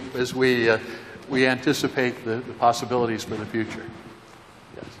as we anticipate the possibilities for the future.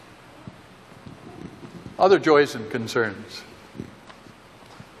 Yes. Other joys and concerns.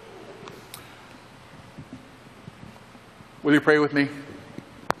 Will you pray with me?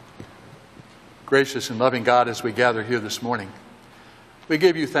 Gracious and loving God, as we gather here this morning, we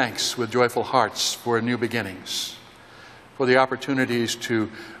give you thanks with joyful hearts for new beginnings, for the opportunities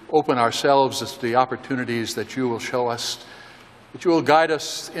to open ourselves to the opportunities that you will show us, that you will guide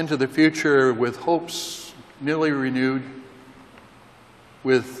us into the future with hopes newly renewed,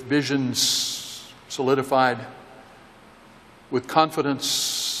 with visions solidified, with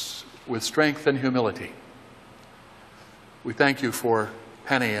confidence, with strength and humility. We thank you for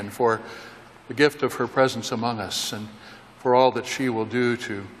Penny and for the gift of her presence among us, and for all that she will do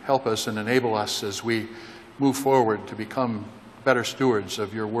to help us and enable us as we move forward to become better stewards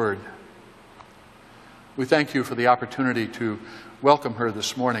of your word. We thank you for the opportunity to welcome her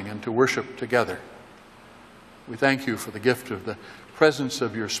this morning and to worship together. We thank you for the gift of the presence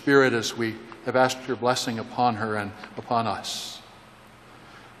of your Spirit as we have asked your blessing upon her and upon us.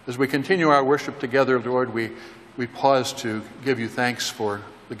 As we continue our worship together, Lord, we pause to give you thanks for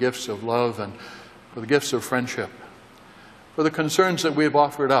the gifts of love and for the gifts of friendship, for the concerns that we have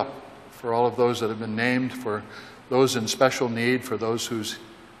offered up, for all of those that have been named, for those in special need, for those whose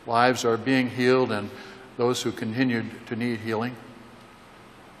lives are being healed and those who continue to need healing.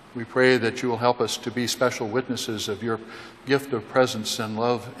 We pray that you will help us to be special witnesses of your gift of presence and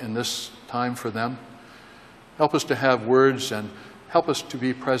love in this time for them. Help us to have words and help us to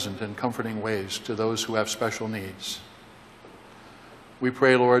be present in comforting ways to those who have special needs. We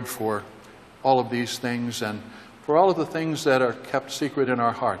pray, Lord, for all of these things and for all of the things that are kept secret in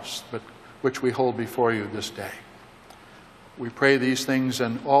our hearts, but which we hold before you this day. We pray these things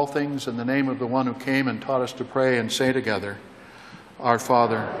and all things in the name of the one who came and taught us to pray and say together, Our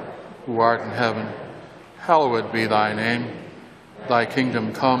Father, who art in heaven, hallowed be thy name. Thy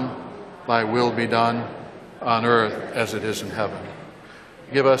kingdom come, thy will be done, on earth as it is in heaven.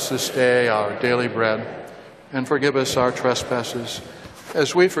 Give us this day our daily bread. and forgive us our trespasses,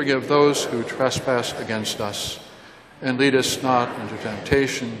 as we forgive those who trespass against us. And lead us not into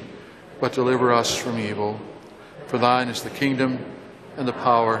temptation, but deliver us from evil. For thine is the kingdom, and the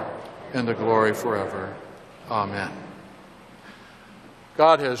power, and the glory forever. Amen.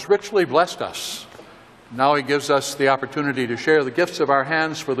 God has richly blessed us. Now he gives us the opportunity to share the gifts of our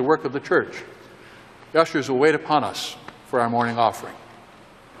hands for the work of the church. The ushers will wait upon us for our morning offering.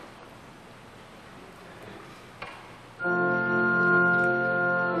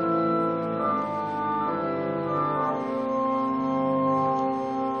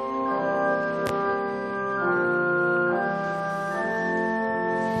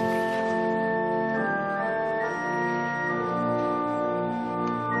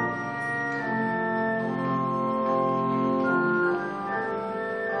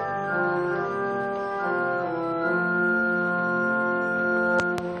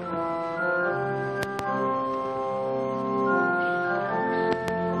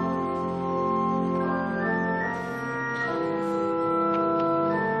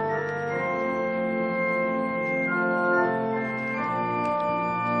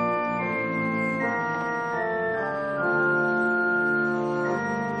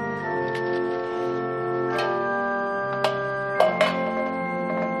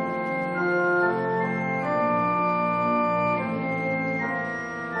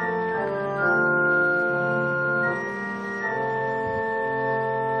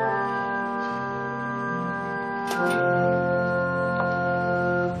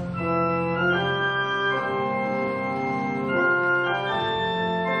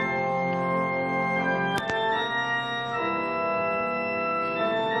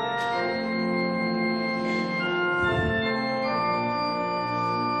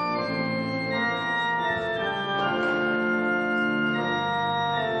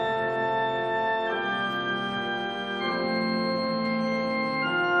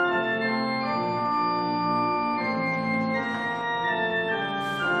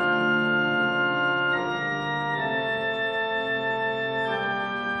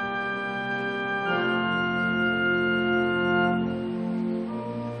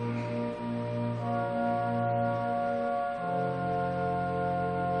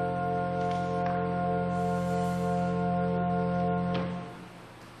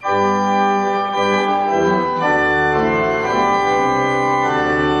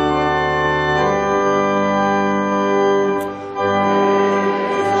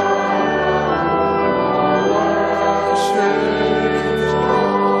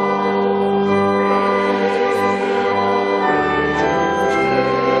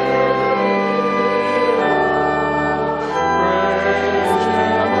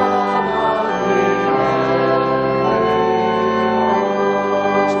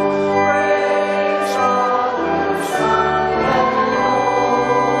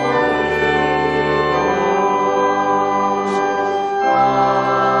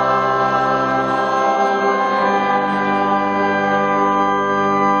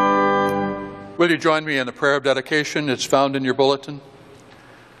 Will you join me in a prayer of dedication? It's found in your bulletin.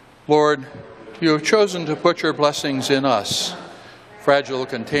 Lord, you have chosen to put your blessings in us, fragile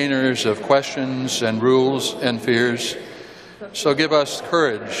containers of questions and rules and fears. So give us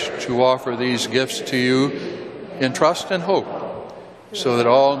courage to offer these gifts to you in trust and hope, so that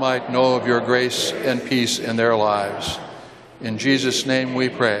all might know of your grace and peace in their lives. In Jesus' name we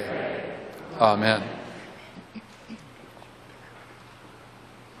pray. Amen.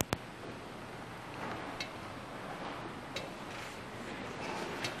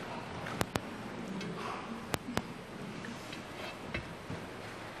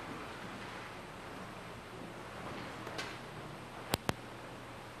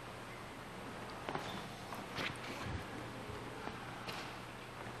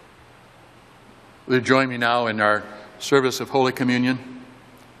 Will you join me now in our service of Holy Communion?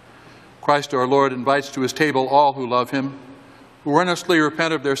 Christ our Lord invites to his table all who love him, who earnestly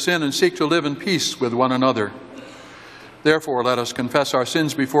repent of their sin and seek to live in peace with one another. Therefore, let us confess our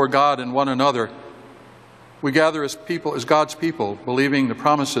sins before God and one another. We gather as God's people, believing the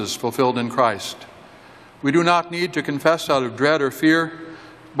promises fulfilled in Christ. We do not need to confess out of dread or fear,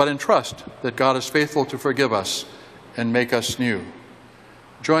 but in trust that God is faithful to forgive us and make us new.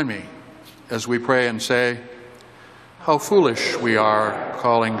 Join me as we pray and say, how foolish we are,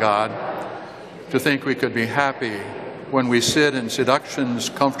 calling God, to think we could be happy when we sit in seduction's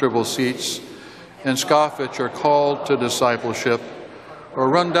comfortable seats and scoff at your call to discipleship, or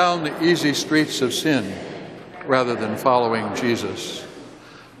run down the easy streets of sin rather than following Jesus.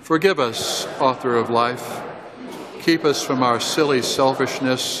 Forgive us, author of life. Keep us from our silly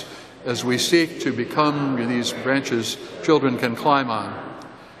selfishness as we seek to become these branches children can climb on,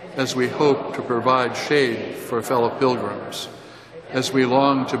 as we hope to provide shade for fellow pilgrims, as we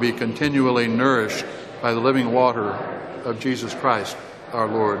long to be continually nourished by the living water of Jesus Christ, our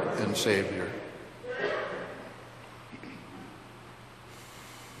Lord and Savior.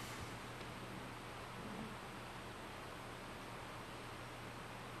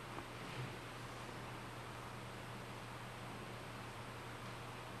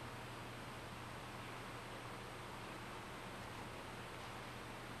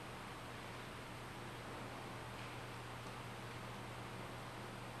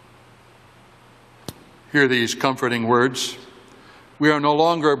 Hear these comforting words. We are no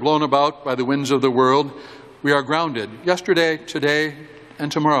longer blown about by the winds of the world. We are grounded yesterday, today, and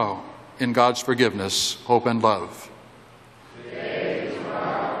tomorrow in God's forgiveness, hope, and love. Today,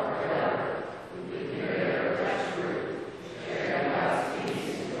 tomorrow, forever, we declare our fresh fruit, share God's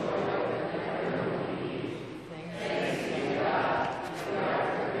peace and joy whenever we need. Thanks be to God, we are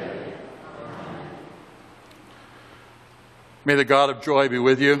forgiven. Amen. May the God of joy be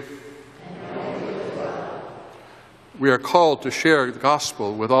with you. We are called to share the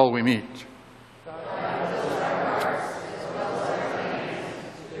gospel with all we meet.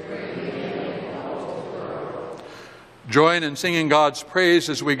 Join in singing God's praise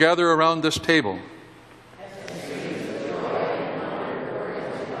as we gather around this table.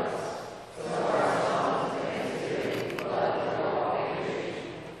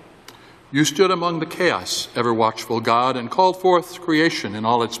 You stood among the chaos, ever watchful God, and called forth creation in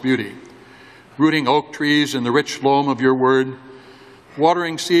all its beauty. Rooting oak trees in the rich loam of your word,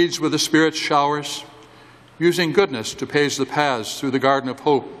 watering seeds with the Spirit's showers, using goodness to pave the paths through the garden of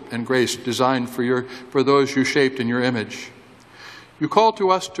hope and grace designed for those you shaped in your image. You called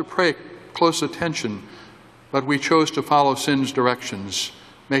to us to pay close attention, but we chose to follow sin's directions,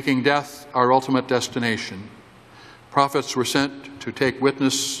 making death our ultimate destination. Prophets were sent to take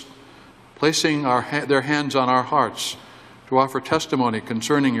witness, placing their hands on our hearts to offer testimony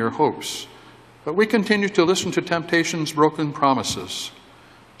concerning your hopes. But we continue to listen to temptation's broken promises.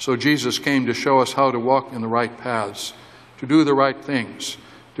 So Jesus came to show us how to walk in the right paths, to do the right things,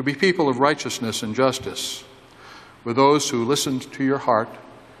 to be people of righteousness and justice. With those who listened to your heart,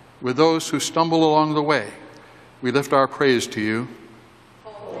 with those who stumble along the way, we lift our praise to you.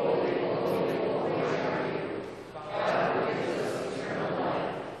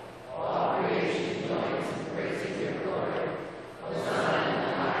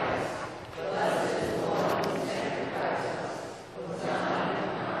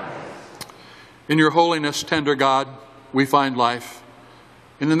 In your holiness, tender God, we find life.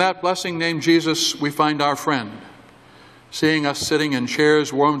 And in that blessing named Jesus, we find our friend. Seeing us sitting in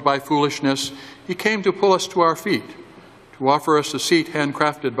chairs warmed by foolishness, he came to pull us to our feet, to offer us a seat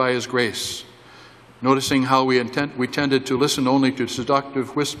handcrafted by his grace. Noticing how we tended to listen only to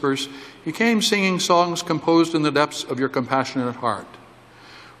seductive whispers, he came singing songs composed in the depths of your compassionate heart.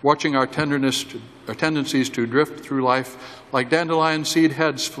 Watching our tendencies to drift through life like dandelion seed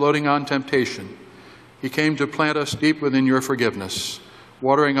heads floating on temptation, he came to plant us deep within your forgiveness,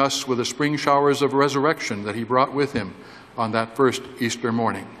 watering us with the spring showers of resurrection that he brought with him on that first Easter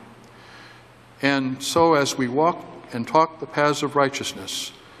morning. And so as we walk and talk the paths of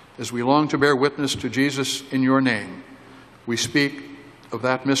righteousness, as we long to bear witness to Jesus in your name, we speak of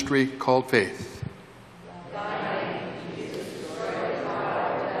that mystery called faith.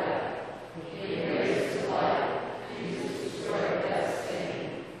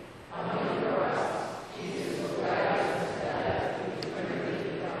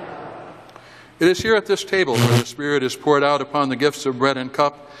 It is here at this table where the Spirit is poured out upon the gifts of bread and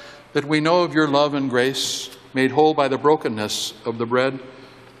cup that we know of your love and grace, made whole by the brokenness of the bread.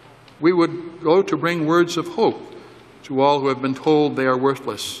 We would go to bring words of hope to all who have been told they are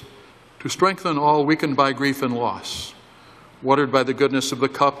worthless, to strengthen all weakened by grief and loss. Watered by the goodness of the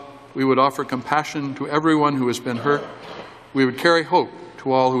cup, we would offer compassion to everyone who has been hurt. We would carry hope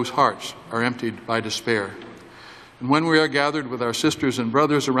to all whose hearts are emptied by despair. And when we are gathered with our sisters and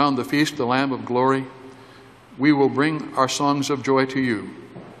brothers around the feast, the Lamb of Glory, we will bring our songs of joy to you,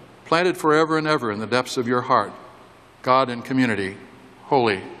 planted forever and ever in the depths of your heart, God and community,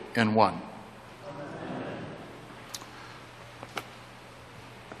 holy and one.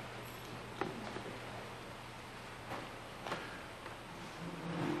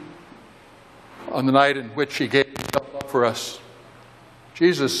 On the night in which he gave himself up for us,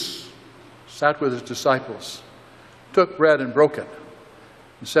 Jesus sat with his disciples, took bread and broke it,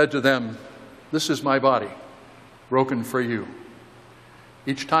 and said to them, "This is my body, broken for you.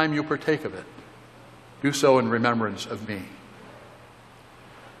 Each time you partake of it, do so in remembrance of me."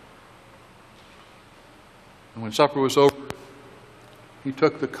 And when supper was over, he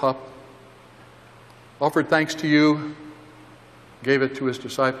took the cup, offered thanks to you, gave it to his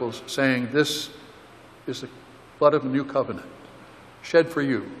disciples, saying, "This is the blood of the new covenant, shed for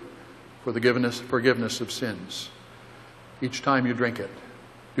you for the forgiveness of sins. Each time you drink it,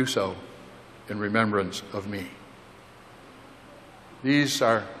 do so in remembrance of me." These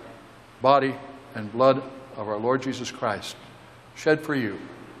are body and blood of our Lord Jesus Christ, shed for you.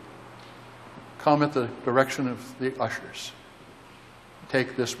 Come at the direction of the ushers.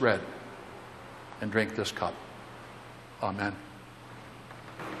 Take this bread and drink this cup. Amen.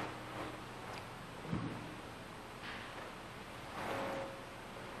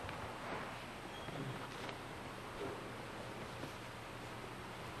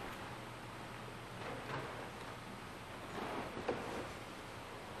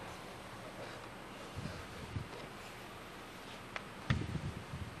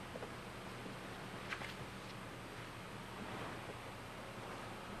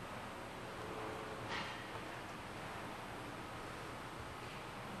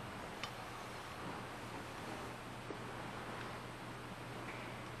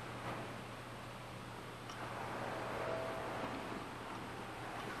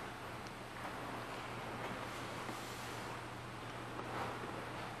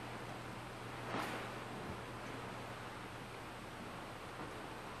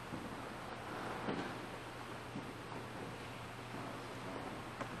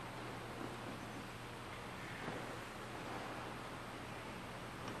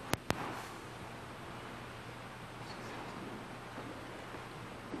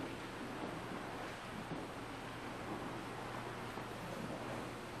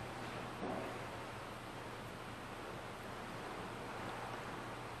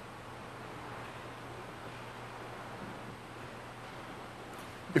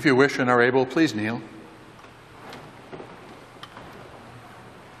 If you wish and are able, please kneel.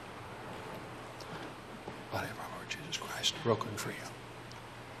 Body of our Lord Jesus Christ, broken for you.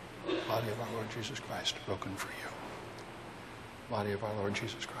 Body of our Lord Jesus Christ, broken for you. Body of our Lord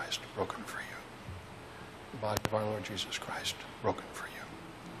Jesus Christ, broken for you. Body of our Lord Jesus Christ, broken for you.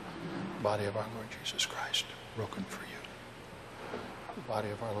 Body of our Lord Jesus Christ, broken for you.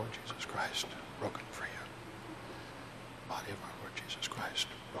 Body of our Lord Jesus Christ, broken for you. Body of our Lord Jesus Christ,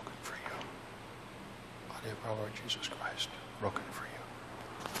 broken for you. Body of our Lord Jesus Christ, broken for you.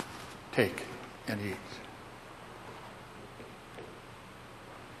 Take and eat.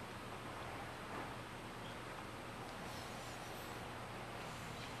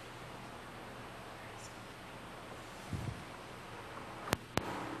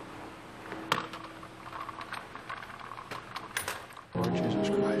 Lord Jesus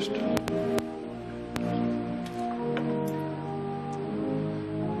Christ.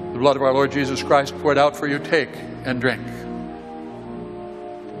 The blood of our Lord Jesus Christ poured out for you, take and drink.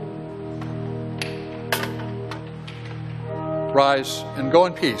 Rise and go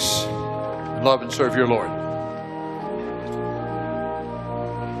in peace, and love and serve your Lord.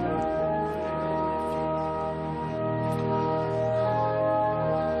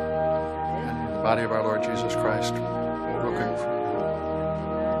 And the body of our Lord Jesus Christ, broken for you.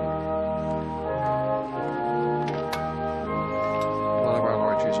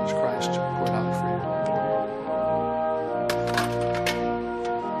 Jesus Christ poured out for you.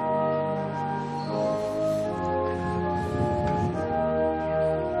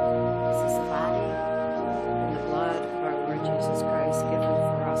 This is the body and the blood of our Lord Jesus Christ given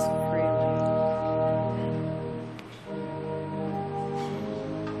for us freely.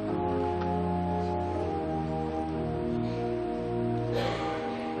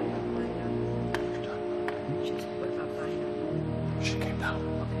 She came down.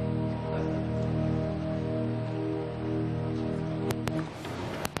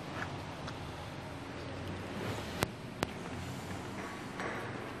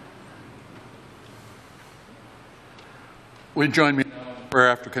 Will you join me in prayer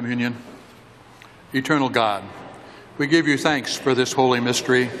after communion? Eternal God, we give you thanks for this holy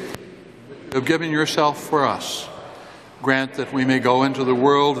mystery. You have given yourself for us. Grant that we may go into the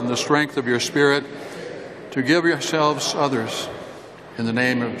world in the strength of your Spirit to give yourselves others. In the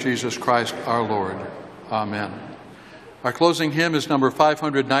name of Jesus Christ our Lord. Amen. Our closing hymn is number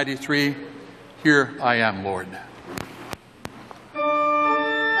 593, Here I Am, Lord.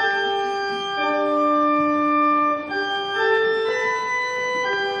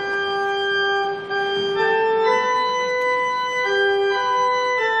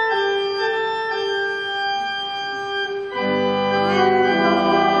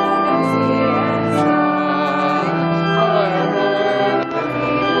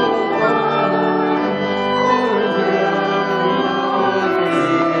 Oh,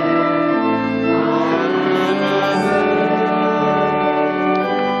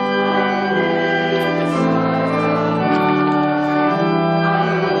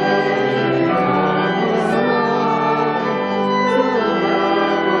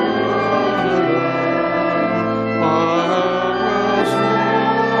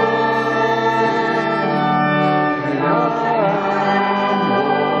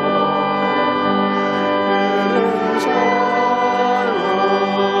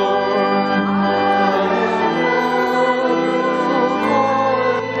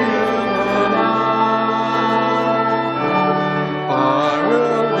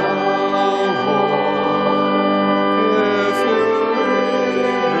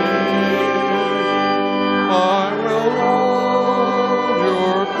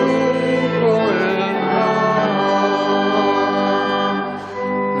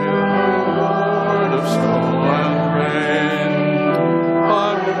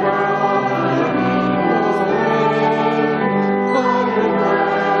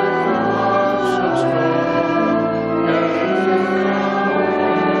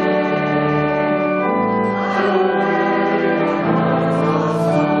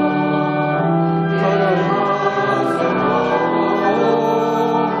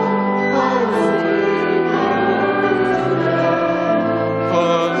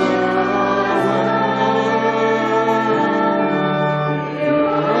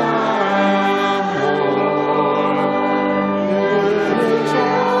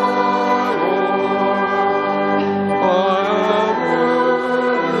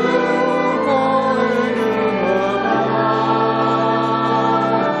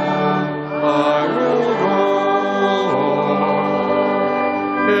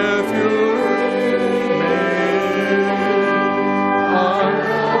 if you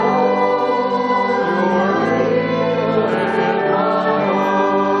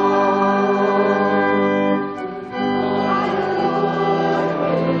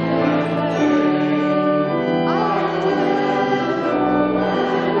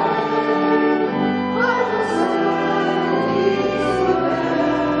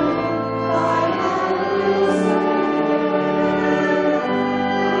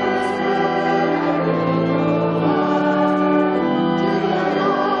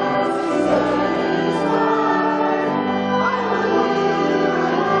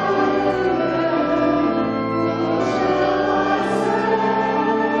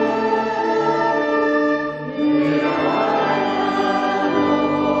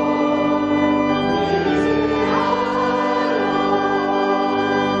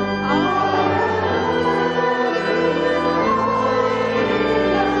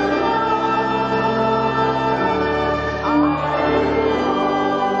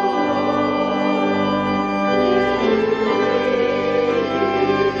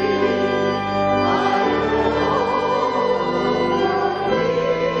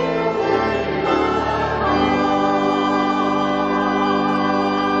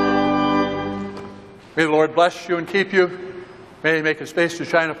May the Lord bless you and keep you. May he make his face to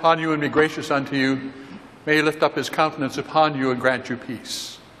shine upon you and be gracious unto you. May he lift up his countenance upon you and grant you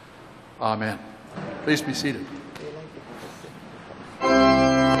peace. Amen. Please be seated.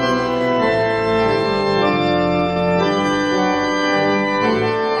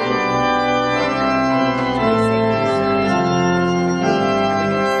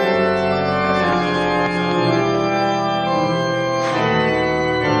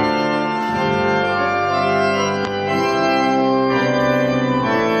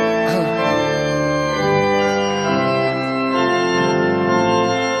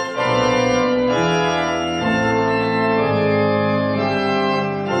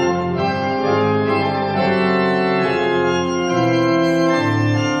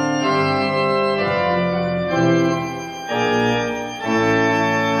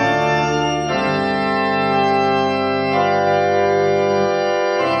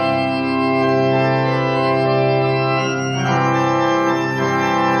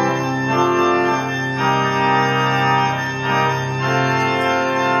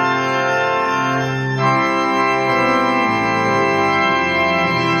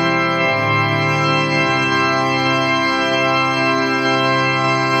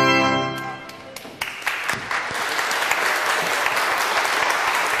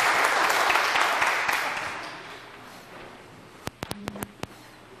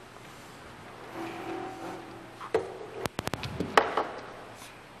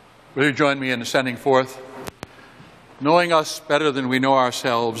 Will you join me in sending forth? Knowing us better than we know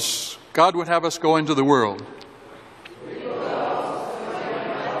ourselves, God would have us go into the world.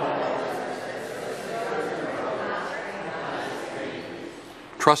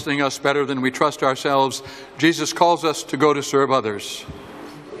 Trusting us better than we trust ourselves, Jesus calls us to go to serve others.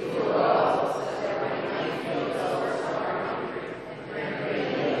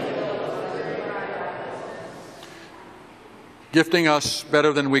 Gifting us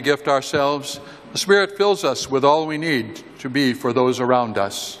better than we gift ourselves, the Spirit fills us with all we need to be for those around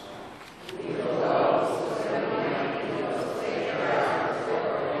us.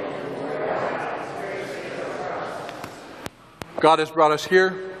 God has brought us here,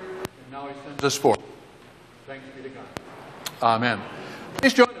 and now he sends us forth. Thanks be to God. Amen.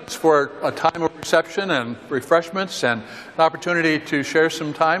 Please join us for a time of reception and refreshments and an opportunity to share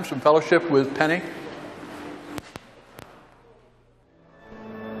some time, some fellowship with Penny.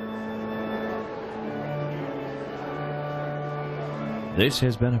 This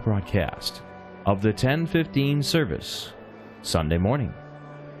has been a broadcast of the 10:15 service, Sunday morning,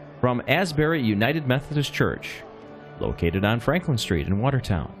 from Asbury United Methodist Church, located on Franklin Street in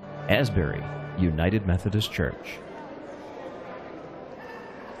Watertown. Asbury United Methodist Church.